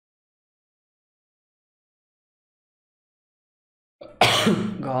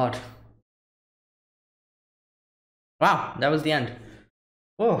 God. Wow, that was the end.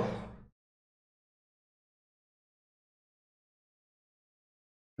 Oh.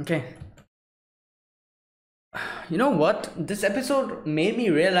 Okay. You know what? This episode made me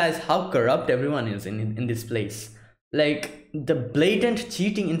realize how corrupt everyone is in this place. Like the blatant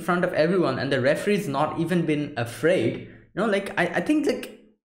cheating in front of everyone, and the referees not even been afraid. Like I think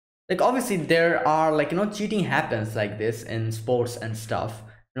like obviously there are like cheating happens like this in sports and stuff.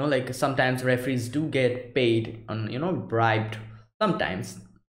 Like sometimes referees do get paid on bribed sometimes,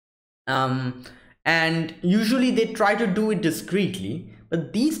 um and usually they try to do it discreetly,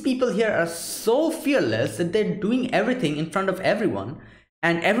 but these people here are so fearless that they're doing everything in front of everyone,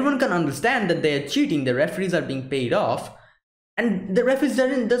 and everyone can understand that they're cheating. The referees are being paid off, and the referees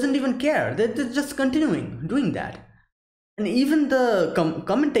doesn't even care. They're just continuing doing that. And even the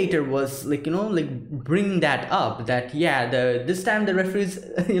commentator was like like bringing that up, that yeah, the this time the referees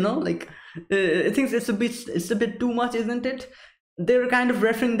like I think it's a bit too much, isn't it? They're kind of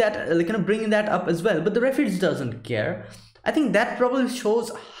referring that, like bringing that up as well, but the referees doesn't care. I think that probably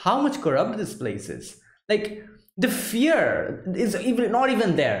shows how much corrupt this place is. Like the fear is even not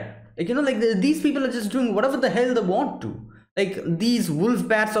even there. Like like these people are just doing whatever the hell they want to. Like these wolf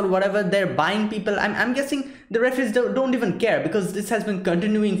bats or whatever, they're buying people. I'm guessing the referees don't even care, because this has been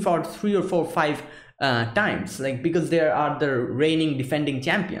continuing for 3 or 4 or 5 times, like because they are the reigning defending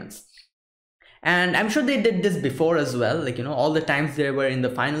champions. And I'm sure they did this before as well, like all the times they were in the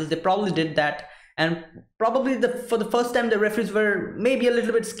finals they probably did that. And probably for the first time the referees were maybe a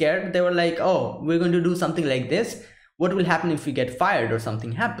little bit scared. They were like, oh, we're going to do something like this, what will happen if we get fired or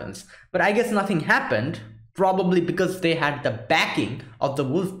something happens? But I guess nothing happened, probably because they had the backing of the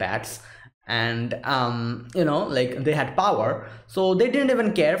wolf bats, and like they had power, so they didn't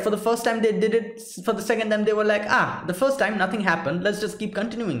even care. For the first time they did it, for the second time they were like, the first time nothing happened, let's just keep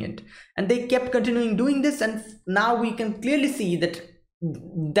continuing it. And they kept continuing doing this, and now we can clearly see that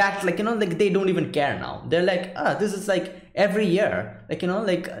like like they don't even care now. They're like, this is like every year, like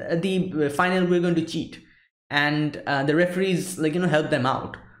like at the final we're going to cheat, and the referees like help them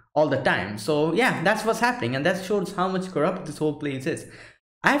out all the time. So yeah, that's what's happening, and that shows how much corrupt this whole place is.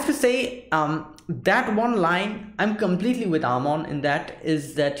 I have to say, that one line, I'm completely with Amon in that,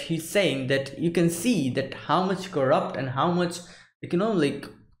 is that he's saying that you can see that how much corrupt and how much like like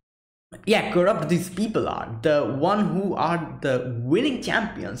yeah, corrupt these people are. The one who are the winning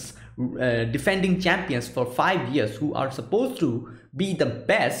champions, defending champions for 5 years, who are supposed to be the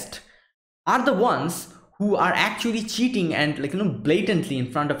best, are the ones who are actually cheating and like blatantly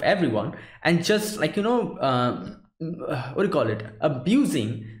in front of everyone, and just like what do you call it,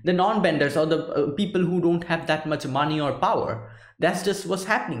 abusing the non-benders or the people who don't have that much money or power. That's just what's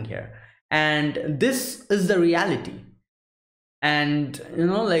happening here, and this is the reality. And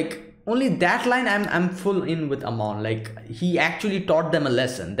like only that line I'm full in with Amon. Like he actually taught them a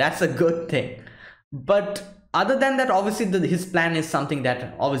lesson. That's a good thing. But other than that, obviously his plan is something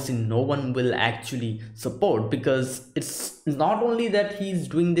that obviously no one will actually support, because it's not only that he's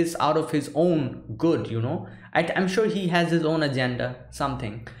doing this out of his own good, you know. I'm sure he has his own agenda,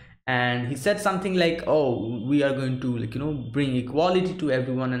 something. And he said something like, oh, we are going to, like, you know, bring equality to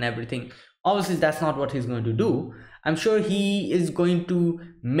everyone and everything. Obviously that's not what he's going to do. I'm sure he is going to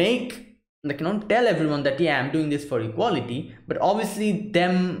make, like, you know, tell everyone that, yeah, I'm doing this for equality. But obviously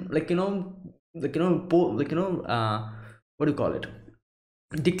them, like, you know, what do you call it,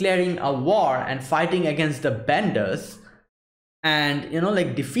 declaring a war and fighting against the benders, and, you know,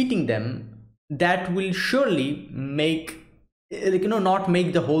 like defeating them, that will surely make, like, you know, not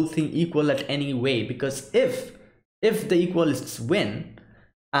make the whole thing equal at any way. Because if the equalists win,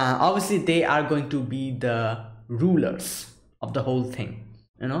 obviously they are going to be the rulers of the whole thing,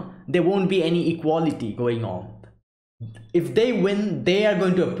 you know. There won't be any equality going on. If they win, they are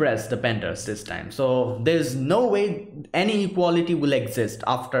going to oppress the benders this time. So there's no way any equality will exist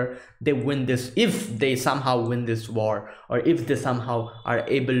after they win this, if they somehow win this war, or if they somehow are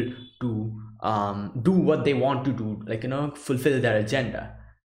able to do what they want to do, like, you know, fulfill their agenda.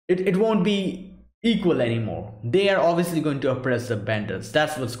 It won't be equal anymore. They are obviously going to oppress the benders.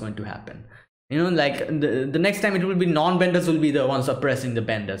 That's what's going to happen, you know. Like the next time it will be non-benders will be the ones oppressing the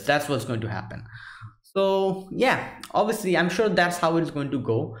benders. That's what's going to happen. So yeah, obviously I'm sure that's how it's going to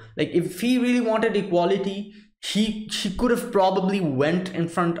go. Like if he really wanted equality, he could have probably went in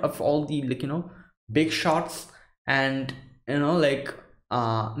front of all the, like, you know, big shots, and, you know, like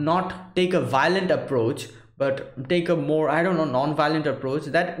not take a violent approach, but take a more, I don't know, non-violent approach.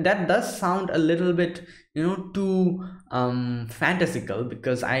 That does sound a little bit, you know, too fantasical,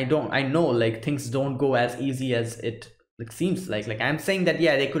 because I know, like, things don't go as easy as it, like, seems like I'm saying that,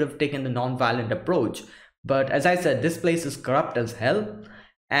 yeah, they could have taken the non-violent approach. But as I said, this place is corrupt as hell.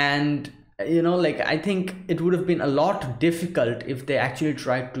 And, you know, like, I think it would have been a lot difficult if they actually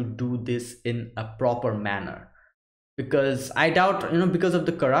tried to do this in a proper manner, because I doubt, you know, because of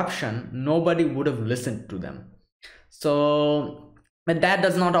the corruption, nobody would have listened to them. So, but that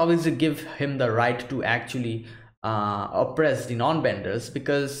does not obviously give him the right to actually oppress the non-benders,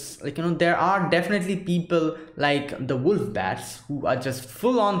 because, like, you know, there are definitely people like the wolf bats who are just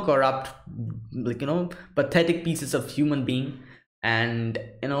full-on corrupt, like, you know, pathetic pieces of human being. And,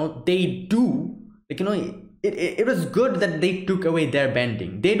 you know, they do, like, you know, it was good that they took away their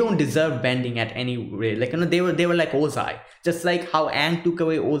bending. They don't deserve bending at any way. Like, you know, they were like Ozai. Just like how Aang took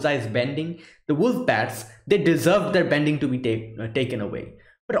away Ozai's bending, the wolf bats, they deserve their bending to be taken away.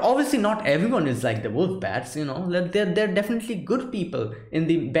 But obviously not everyone is like the wolf bats, you know. They're definitely good people in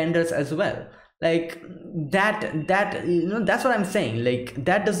the benders as well. Like that, you know, that's what I'm saying. Like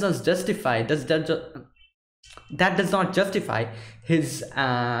that does not justify, that does not justify his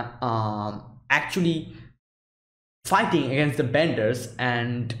actually fighting against the benders.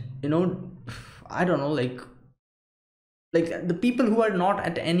 And, you know, I don't know, like the people who are not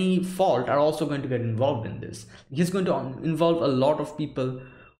at any fault are also going to get involved in this. He's going to involve a lot of people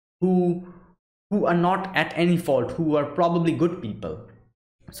who are not at any fault, who are probably good people.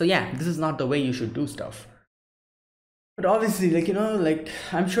 So yeah, this is not the way you should do stuff. But obviously, like, you know, like,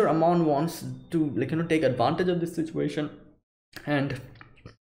 I'm sure Amon wants to, like, you know, take advantage of this situation and,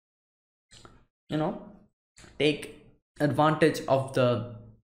 you know, take advantage of the,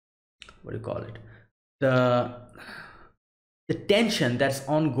 what do you call it, the tension that's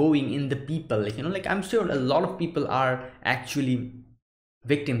ongoing in the people. Like, you know, like, I'm sure a lot of people are actually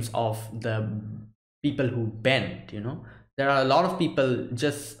victims of the people who bend, you know. There are a lot of people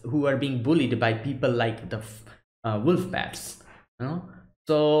just who are being bullied by people like the wolf bats, you know.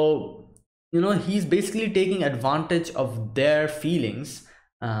 So, you know, he's basically taking advantage of their feelings,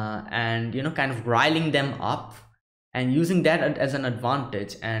 and, you know, kind of riling them up and using that as an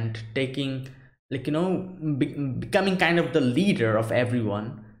advantage, and taking, like, you know, becoming kind of the leader of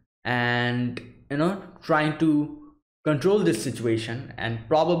everyone, and, you know, trying to control this situation. And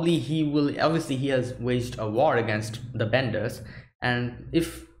probably he will, obviously he has waged a war against the benders, and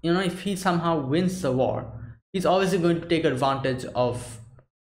if, you know, if he somehow wins the war, he's obviously going to take advantage of,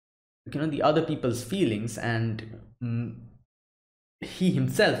 you know, the other people's feelings, and he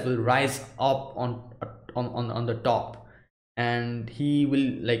himself will rise up on the top, and he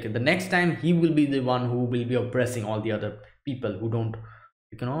will, like, the next time he will be the one who will be oppressing all the other people who don't,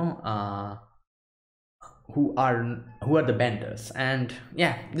 you know, who are the benders. And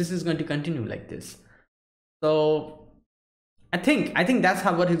yeah, this is going to continue like this. So I think that's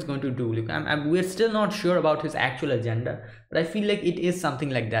how what he's going to do. Like, we're still not sure about his actual agenda, but I feel like it is something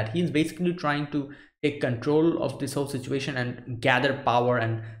like that. He's basically trying to take control of this whole situation and gather power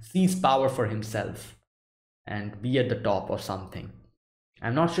and seize power for himself and be at the top or something.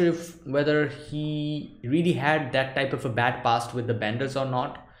 I'm not sure if whether he really had that type of a bad past with the Benders or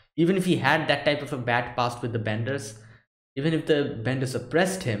not. Even if he had that type of a bad past with the Benders, even if the Benders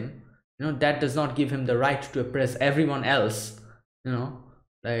oppressed him, that does not give him the right to oppress everyone else.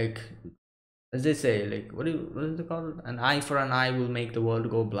 Like, as they say, like, what is it called? An eye for an eye will make the world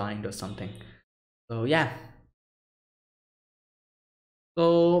go blind or something. So yeah.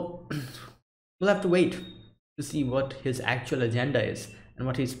 So we'll have to wait to see what his actual agenda is and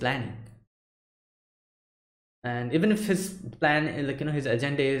what he's planning. And even if his plan, like, his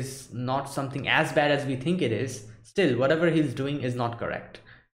agenda is not something as bad as we think it is, still whatever he's doing is not correct.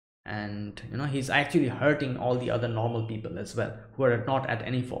 And he's actually hurting all the other normal people as well, who are not at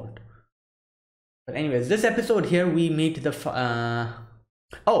any fault. But anyways, this episode here we meet the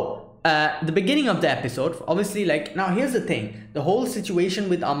the beginning of the episode. Obviously, like, now here's the thing, the whole situation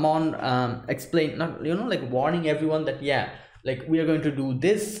with Amon explained, not like warning everyone that, yeah, like, we are going to do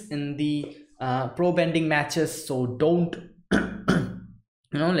this in the pro bending matches, so don't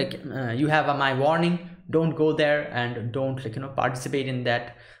you have my warning, don't go there and don't, like, participate in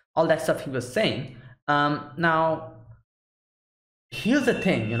that, all that stuff he was saying. Now here's the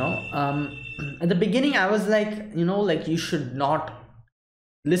thing, at the beginning I was like, like, you should not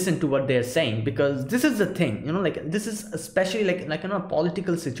listen to what they're saying, because this is the thing, like, this is especially like in a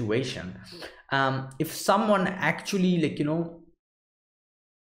political situation. If someone actually,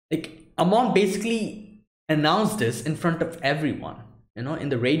 like Amon basically announced this in front of everyone, in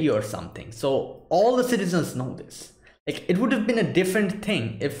the radio or something, so all the citizens know this. Like, it would have been a different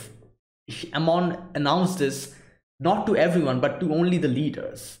thing if Amon announced this not to everyone but to only the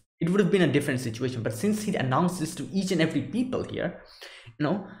leaders. It would have been a different situation. But since he announced this to each and every people here,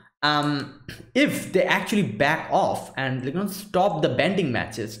 if they actually back off and stop the bending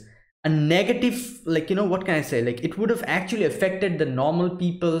matches, a negative, what can I say, like, it would have actually affected the normal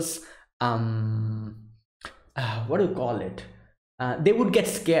people's what do you call it, they would get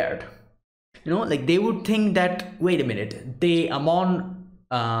scared. Like, they would think that, wait a minute, Amon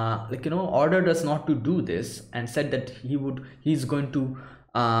ordered us not to do this and said that he's going to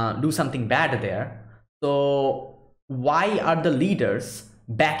do something bad there. So why are the leaders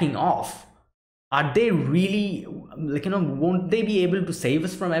backing off? Are they really, won't they be able to save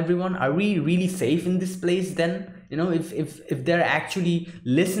us from everyone? Are we really safe in this place then? If they're actually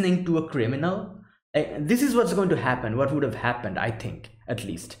listening to a criminal, this is what's going to happen, what would have happened, I think, at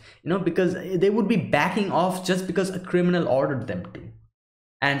least, because they would be backing off just because a criminal ordered them to.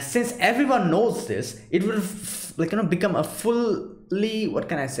 And since everyone knows this, it would have become a fully, what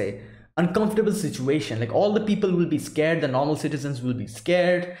can I say, uncomfortable situation. Like, all the people will be scared, the normal citizens will be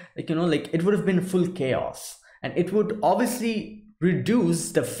scared, like it would have been full chaos, and it would obviously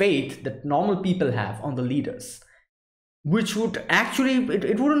reduce the faith that normal people have on the leaders, which would actually,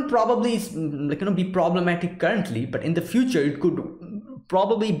 it wouldn't probably be problematic currently, but in the future it could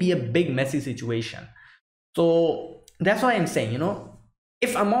probably be a big messy situation. So that's why I'm saying,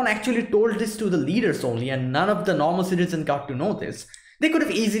 if Amon actually told this to the leaders only and none of the normal citizens got to know this, they could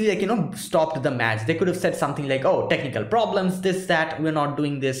have easily stopped the match. They could have said something like, oh, technical problems, this, that, we're not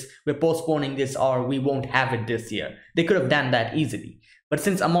doing this, we're postponing this, or we won't have it this year. They could have done that easily. But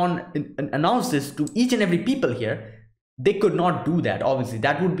since Amon announced this to each and every people here, they could not do that. Obviously,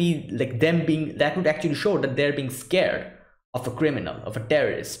 that would be like that would actually show that they're being scared of a criminal, of a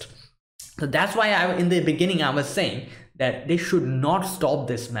terrorist. So that's why in the beginning I was saying that they should not stop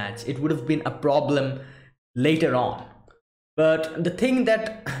this match. It would have been a problem later on. But the thing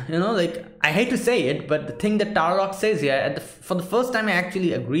that, I hate to say it, but the thing that Tarlock says here, for the first time I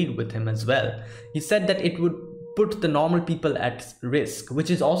actually agreed with him as well. He said that it would put the normal people at risk, which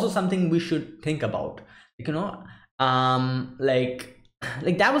is also something we should think about. That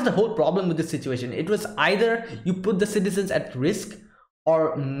was the whole problem with the situation. It was either you put the citizens at risk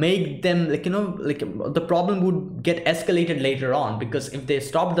or make them, the problem would get escalated later on, because if they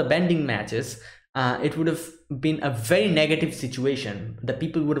stopped the bending matches, it would have been a very negative situation. The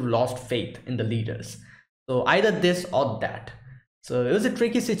people would have lost faith in the leaders. So either this or that. So it was a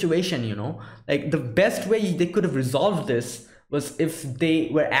tricky situation, like the best way they could have resolved this was if they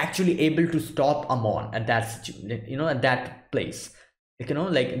were actually able to stop Amon at that at that place.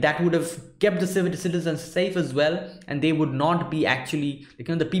 That would have kept the citizens safe as well, and they would not be actually,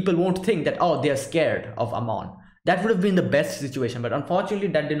 the people won't think that, oh, they're scared of Amon, That would have been the best situation, but unfortunately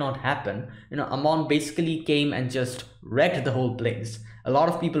that did not happen. Amon basically came and just wrecked the whole place. A lot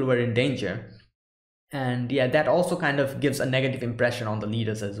of people were in danger, and yeah, that also kind of gives a negative impression on the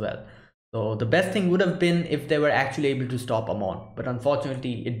leaders as well. So the best thing would have been if they were actually able to stop Amon, but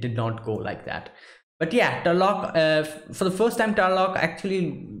unfortunately it did not go like that. But yeah, Tarlok, for the first time, Tarlok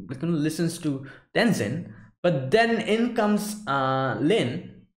actually listens to Tenzin, but then in comes Lin,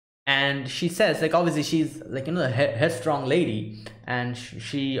 and she says, like, obviously she's like, a headstrong lady, and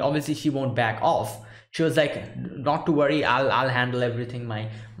she obviously she won't back off. She was like, not to worry, I'll handle everything. My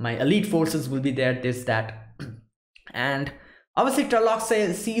elite forces will be there, this, that. And obviously Tarlok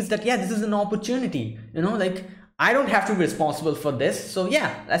sees that, yeah, this is an opportunity, like, I don't have to be responsible for this. So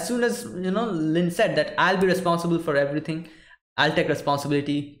yeah, as soon as Lin said that I'll be responsible for everything, I'll take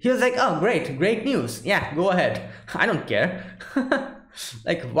responsibility, he was like, oh, great news, yeah, go ahead, I don't care.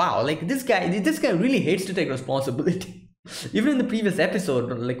 Like, wow, like this guy really hates to take responsibility. Even in the previous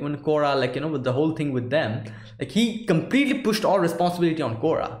episode, like when Korra, like, with the whole thing with them, like, he completely pushed all responsibility on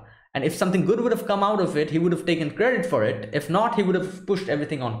Korra. And if something good would have come out of it, he would have taken credit for it. If not, he would have pushed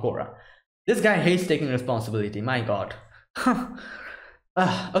everything on Korra. This guy hates taking responsibility, my god.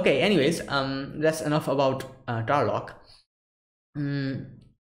 Okay, anyways, that's enough about Tarlok.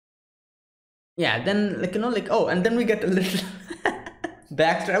 Yeah, then, like, oh, and then we get a little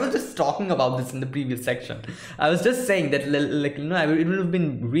backstory. I was just talking about this in the previous section. I was just saying that, like, it would have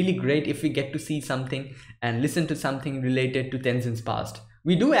been really great if we get to see something and listen to something related to Tenzin's past.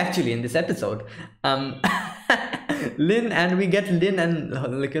 We do actually in this episode. Lin, and we get Lin and,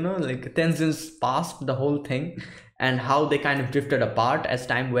 like, like Tenzin's past, the whole thing, and how they kind of drifted apart as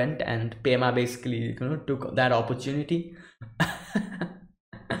time went, and Pema basically, took that opportunity.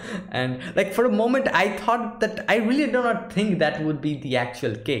 And like, for a moment I thought that, I really do not think that would be the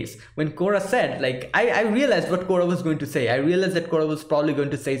actual case. When Korra said, like, I realized what Korra was going to say. I realized that Korra was probably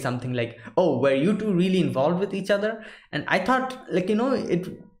going to say something like, oh, were you two really involved with each other? And I thought, like,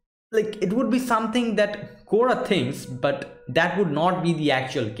 it would be something that Korra thinks, but that would not be the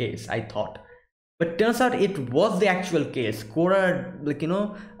actual case, I thought. But turns out it was the actual case. Korra,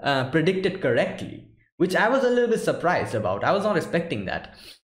 like, predicted correctly, which I was a little bit surprised about. I was not expecting that.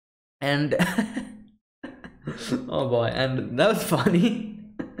 And oh boy, and that was funny.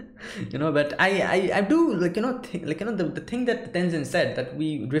 But I do, like, think, like, the thing that Tenzin said, that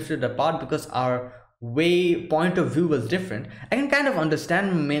we drifted apart because our point of view was different. I can kind of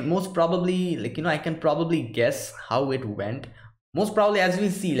understand, most probably, like, I can probably guess how it went. Most probably, as we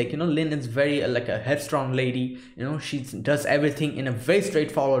see, like, Lin is very like a headstrong lady. She does everything in a very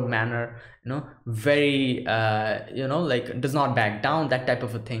straightforward manner, very like, does not back down, that type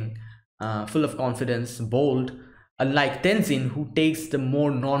of a thing. Full of confidence, bold, unlike Tenzin, who takes the more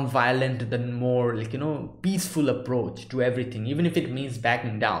non-violent, the more, like, peaceful approach to everything, even if it means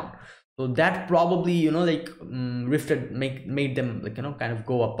backing down. So that probably, like, made them, like, kind of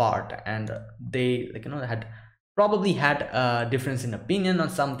go apart, and they, like, had probably had a difference in opinion on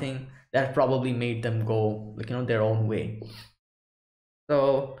something that probably made them go, like, their own way.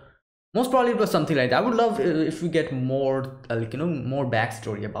 So most probably it was something like that. I would love if we get more, like, more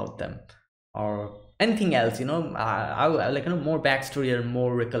backstory about them, or anything else. I like, more backstory or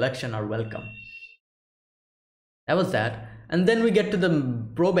more recollection are welcome. That was that. And then we get to the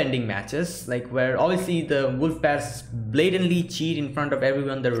pro bending matches, like, where obviously the Wolfpacks blatantly cheat in front of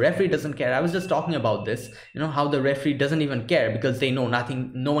everyone. The referee doesn't care. I was just talking about this, how the referee doesn't even care, because they know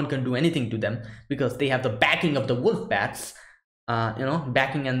nothing, no one can do anything to them, because they have the backing of the Wolfpacks.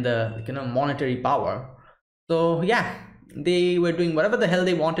 Backing and the, like, monetary power. So yeah, they were doing whatever the hell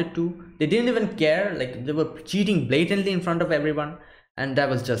they wanted to. They didn't even care. Like, they were cheating blatantly in front of everyone, and that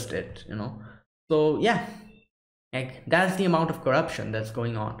was just it. So yeah, like, that's the amount of corruption that's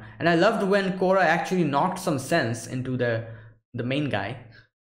going on. And I loved when Korra actually knocked some sense into the main guy.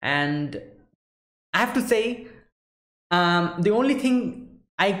 And I have to say, the only thing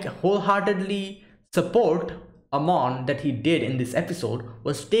I wholeheartedly support Amon that he did in this episode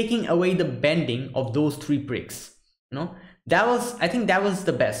was taking away the bending of those 3 pricks. That was, I think that was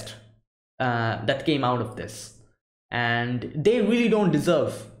the best that came out of this. And they really don't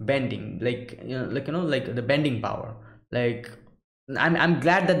deserve bending, like, like the bending power. Like, I'm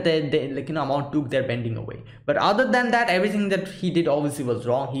glad that they like, Amon took their bending away. But other than that, everything that he did obviously was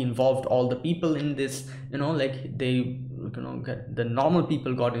wrong. He involved all the people in this, like, they, the normal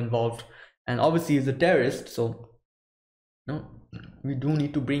people got involved. And obviously he's a terrorist, so we do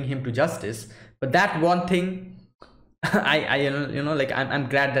need to bring him to justice. But that one thing, like, I'm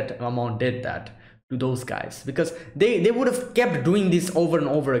glad that Amon did that, to those guys, because they would have kept doing this over and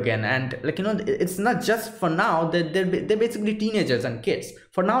over again. And like, you know, it's not just for now that they're basically teenagers and kids.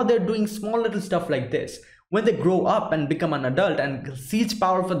 For now they're doing small little stuff like this. When they grow up and become an adult and siege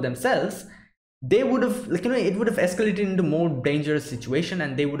power for themselves, they would have, like, you know, it would have escalated into more dangerous situation,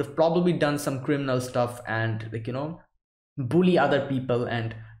 and they would have probably done some criminal stuff and, like, you know, bully other people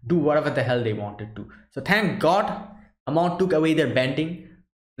and do whatever the hell they wanted to. So thank God Amon took away their bending,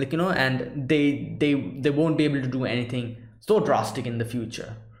 like, you know, and they won't be able to do anything so drastic in the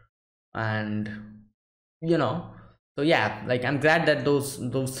future. And, you know, so yeah, like, I'm glad that those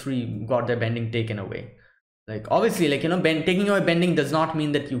three got their bending taken away. Like, obviously, like, you know, taking away bending does not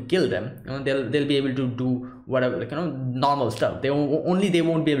mean that you kill them. You know, they'll be able to do whatever, like, you know, normal stuff. They won't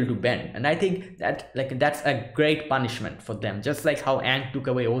be able to bend. And I think that, like, that's a great punishment for them, just like how Aang took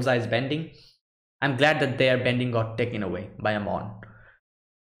away Ozai's bending. I'm glad that their bending got taken away by Amon.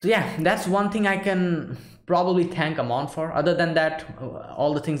 So yeah, that's one thing I can probably thank Amon for. Other than that,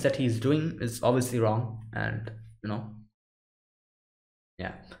 all the things that he's doing is obviously wrong. And, you know,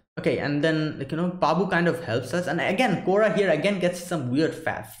 yeah. Okay, and then, like, you know, Pabu kind of helps us. And again, Korra here again gets some weird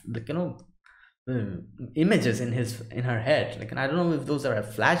like, you know, images in her head. Like, and I don't know if those are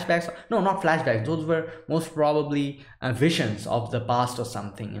flashbacks. No, not flashbacks. Those were most probably visions of the past or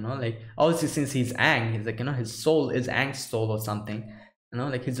something, you know. Like, obviously, since he's Aang, he's like, you know, his soul is Aang's soul or something, you know,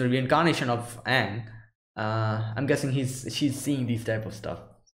 like he's a reincarnation of Aang. I'm guessing she's seeing these type of stuff.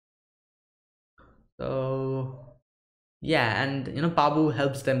 So yeah, and, you know, Pabu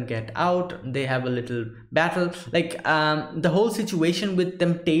helps them get out. They have a little battle. Like, the whole situation with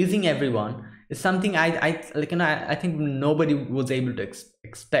them tasing everyone is something I like, you know, I think nobody was able to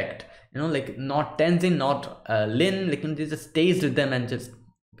expect. You know, like, not Tenzin, not Lin, like, you know, they just tased them and just,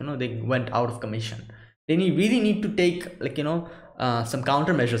 you know, they went out of commission. They really need to take, like, you know, some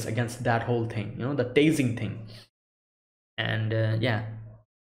countermeasures against that whole thing, you know, the tasing thing. And yeah,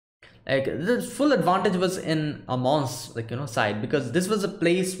 like, the full advantage was in Amon's, like, you know, side, because this was a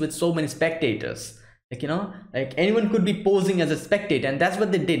place with so many spectators. Like, you know, like, anyone could be posing as a spectator, and that's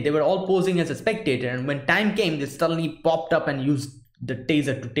what they did. They were all posing as a spectator, and when time came, they suddenly popped up and used the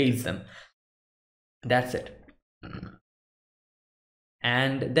taser to tase them. That's it.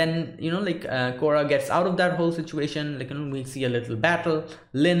 And then, you know, like, Korra gets out of that whole situation. Like, you know, we see a little battle.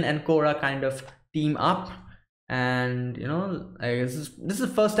 Lin and Korra kind of team up. And, you know, this is the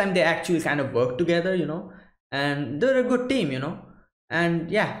first time they actually kind of work together, you know, and they're a good team, you know.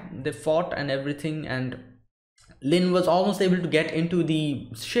 And yeah, they fought and everything, and Lin was almost able to get into the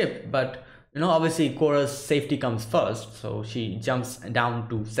ship, but, you know, obviously Korra's safety comes first, so she jumps down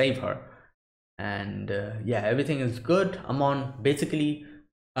to save her. And yeah, everything is good. Amon basically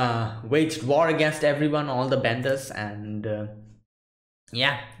waged war against everyone, all the benders, and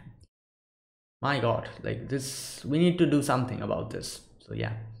yeah, my God, like, this, we need to do something about this. So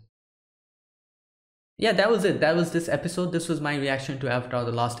yeah, that was it. That was this episode. This was my reaction to Avatar: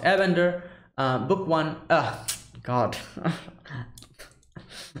 The Last Airbender, book 1. God.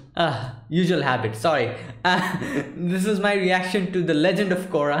 Usual habit, sorry. This is my reaction to The Legend of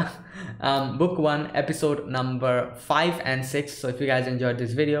Korra, book 1, episode number 5 and 6. So if you guys enjoyed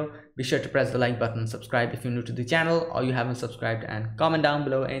this video, be sure to press the like button, subscribe if you're new to the channel or you haven't subscribed, and comment down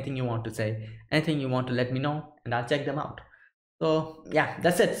below anything you want to say, anything you want to let me know, and I'll check them out. So yeah,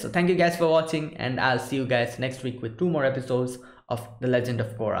 that's it. So thank you guys for watching, and I'll see you guys next week with 2 more episodes of The Legend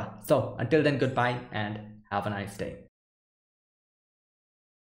of Korra. So until then, goodbye and have a nice day.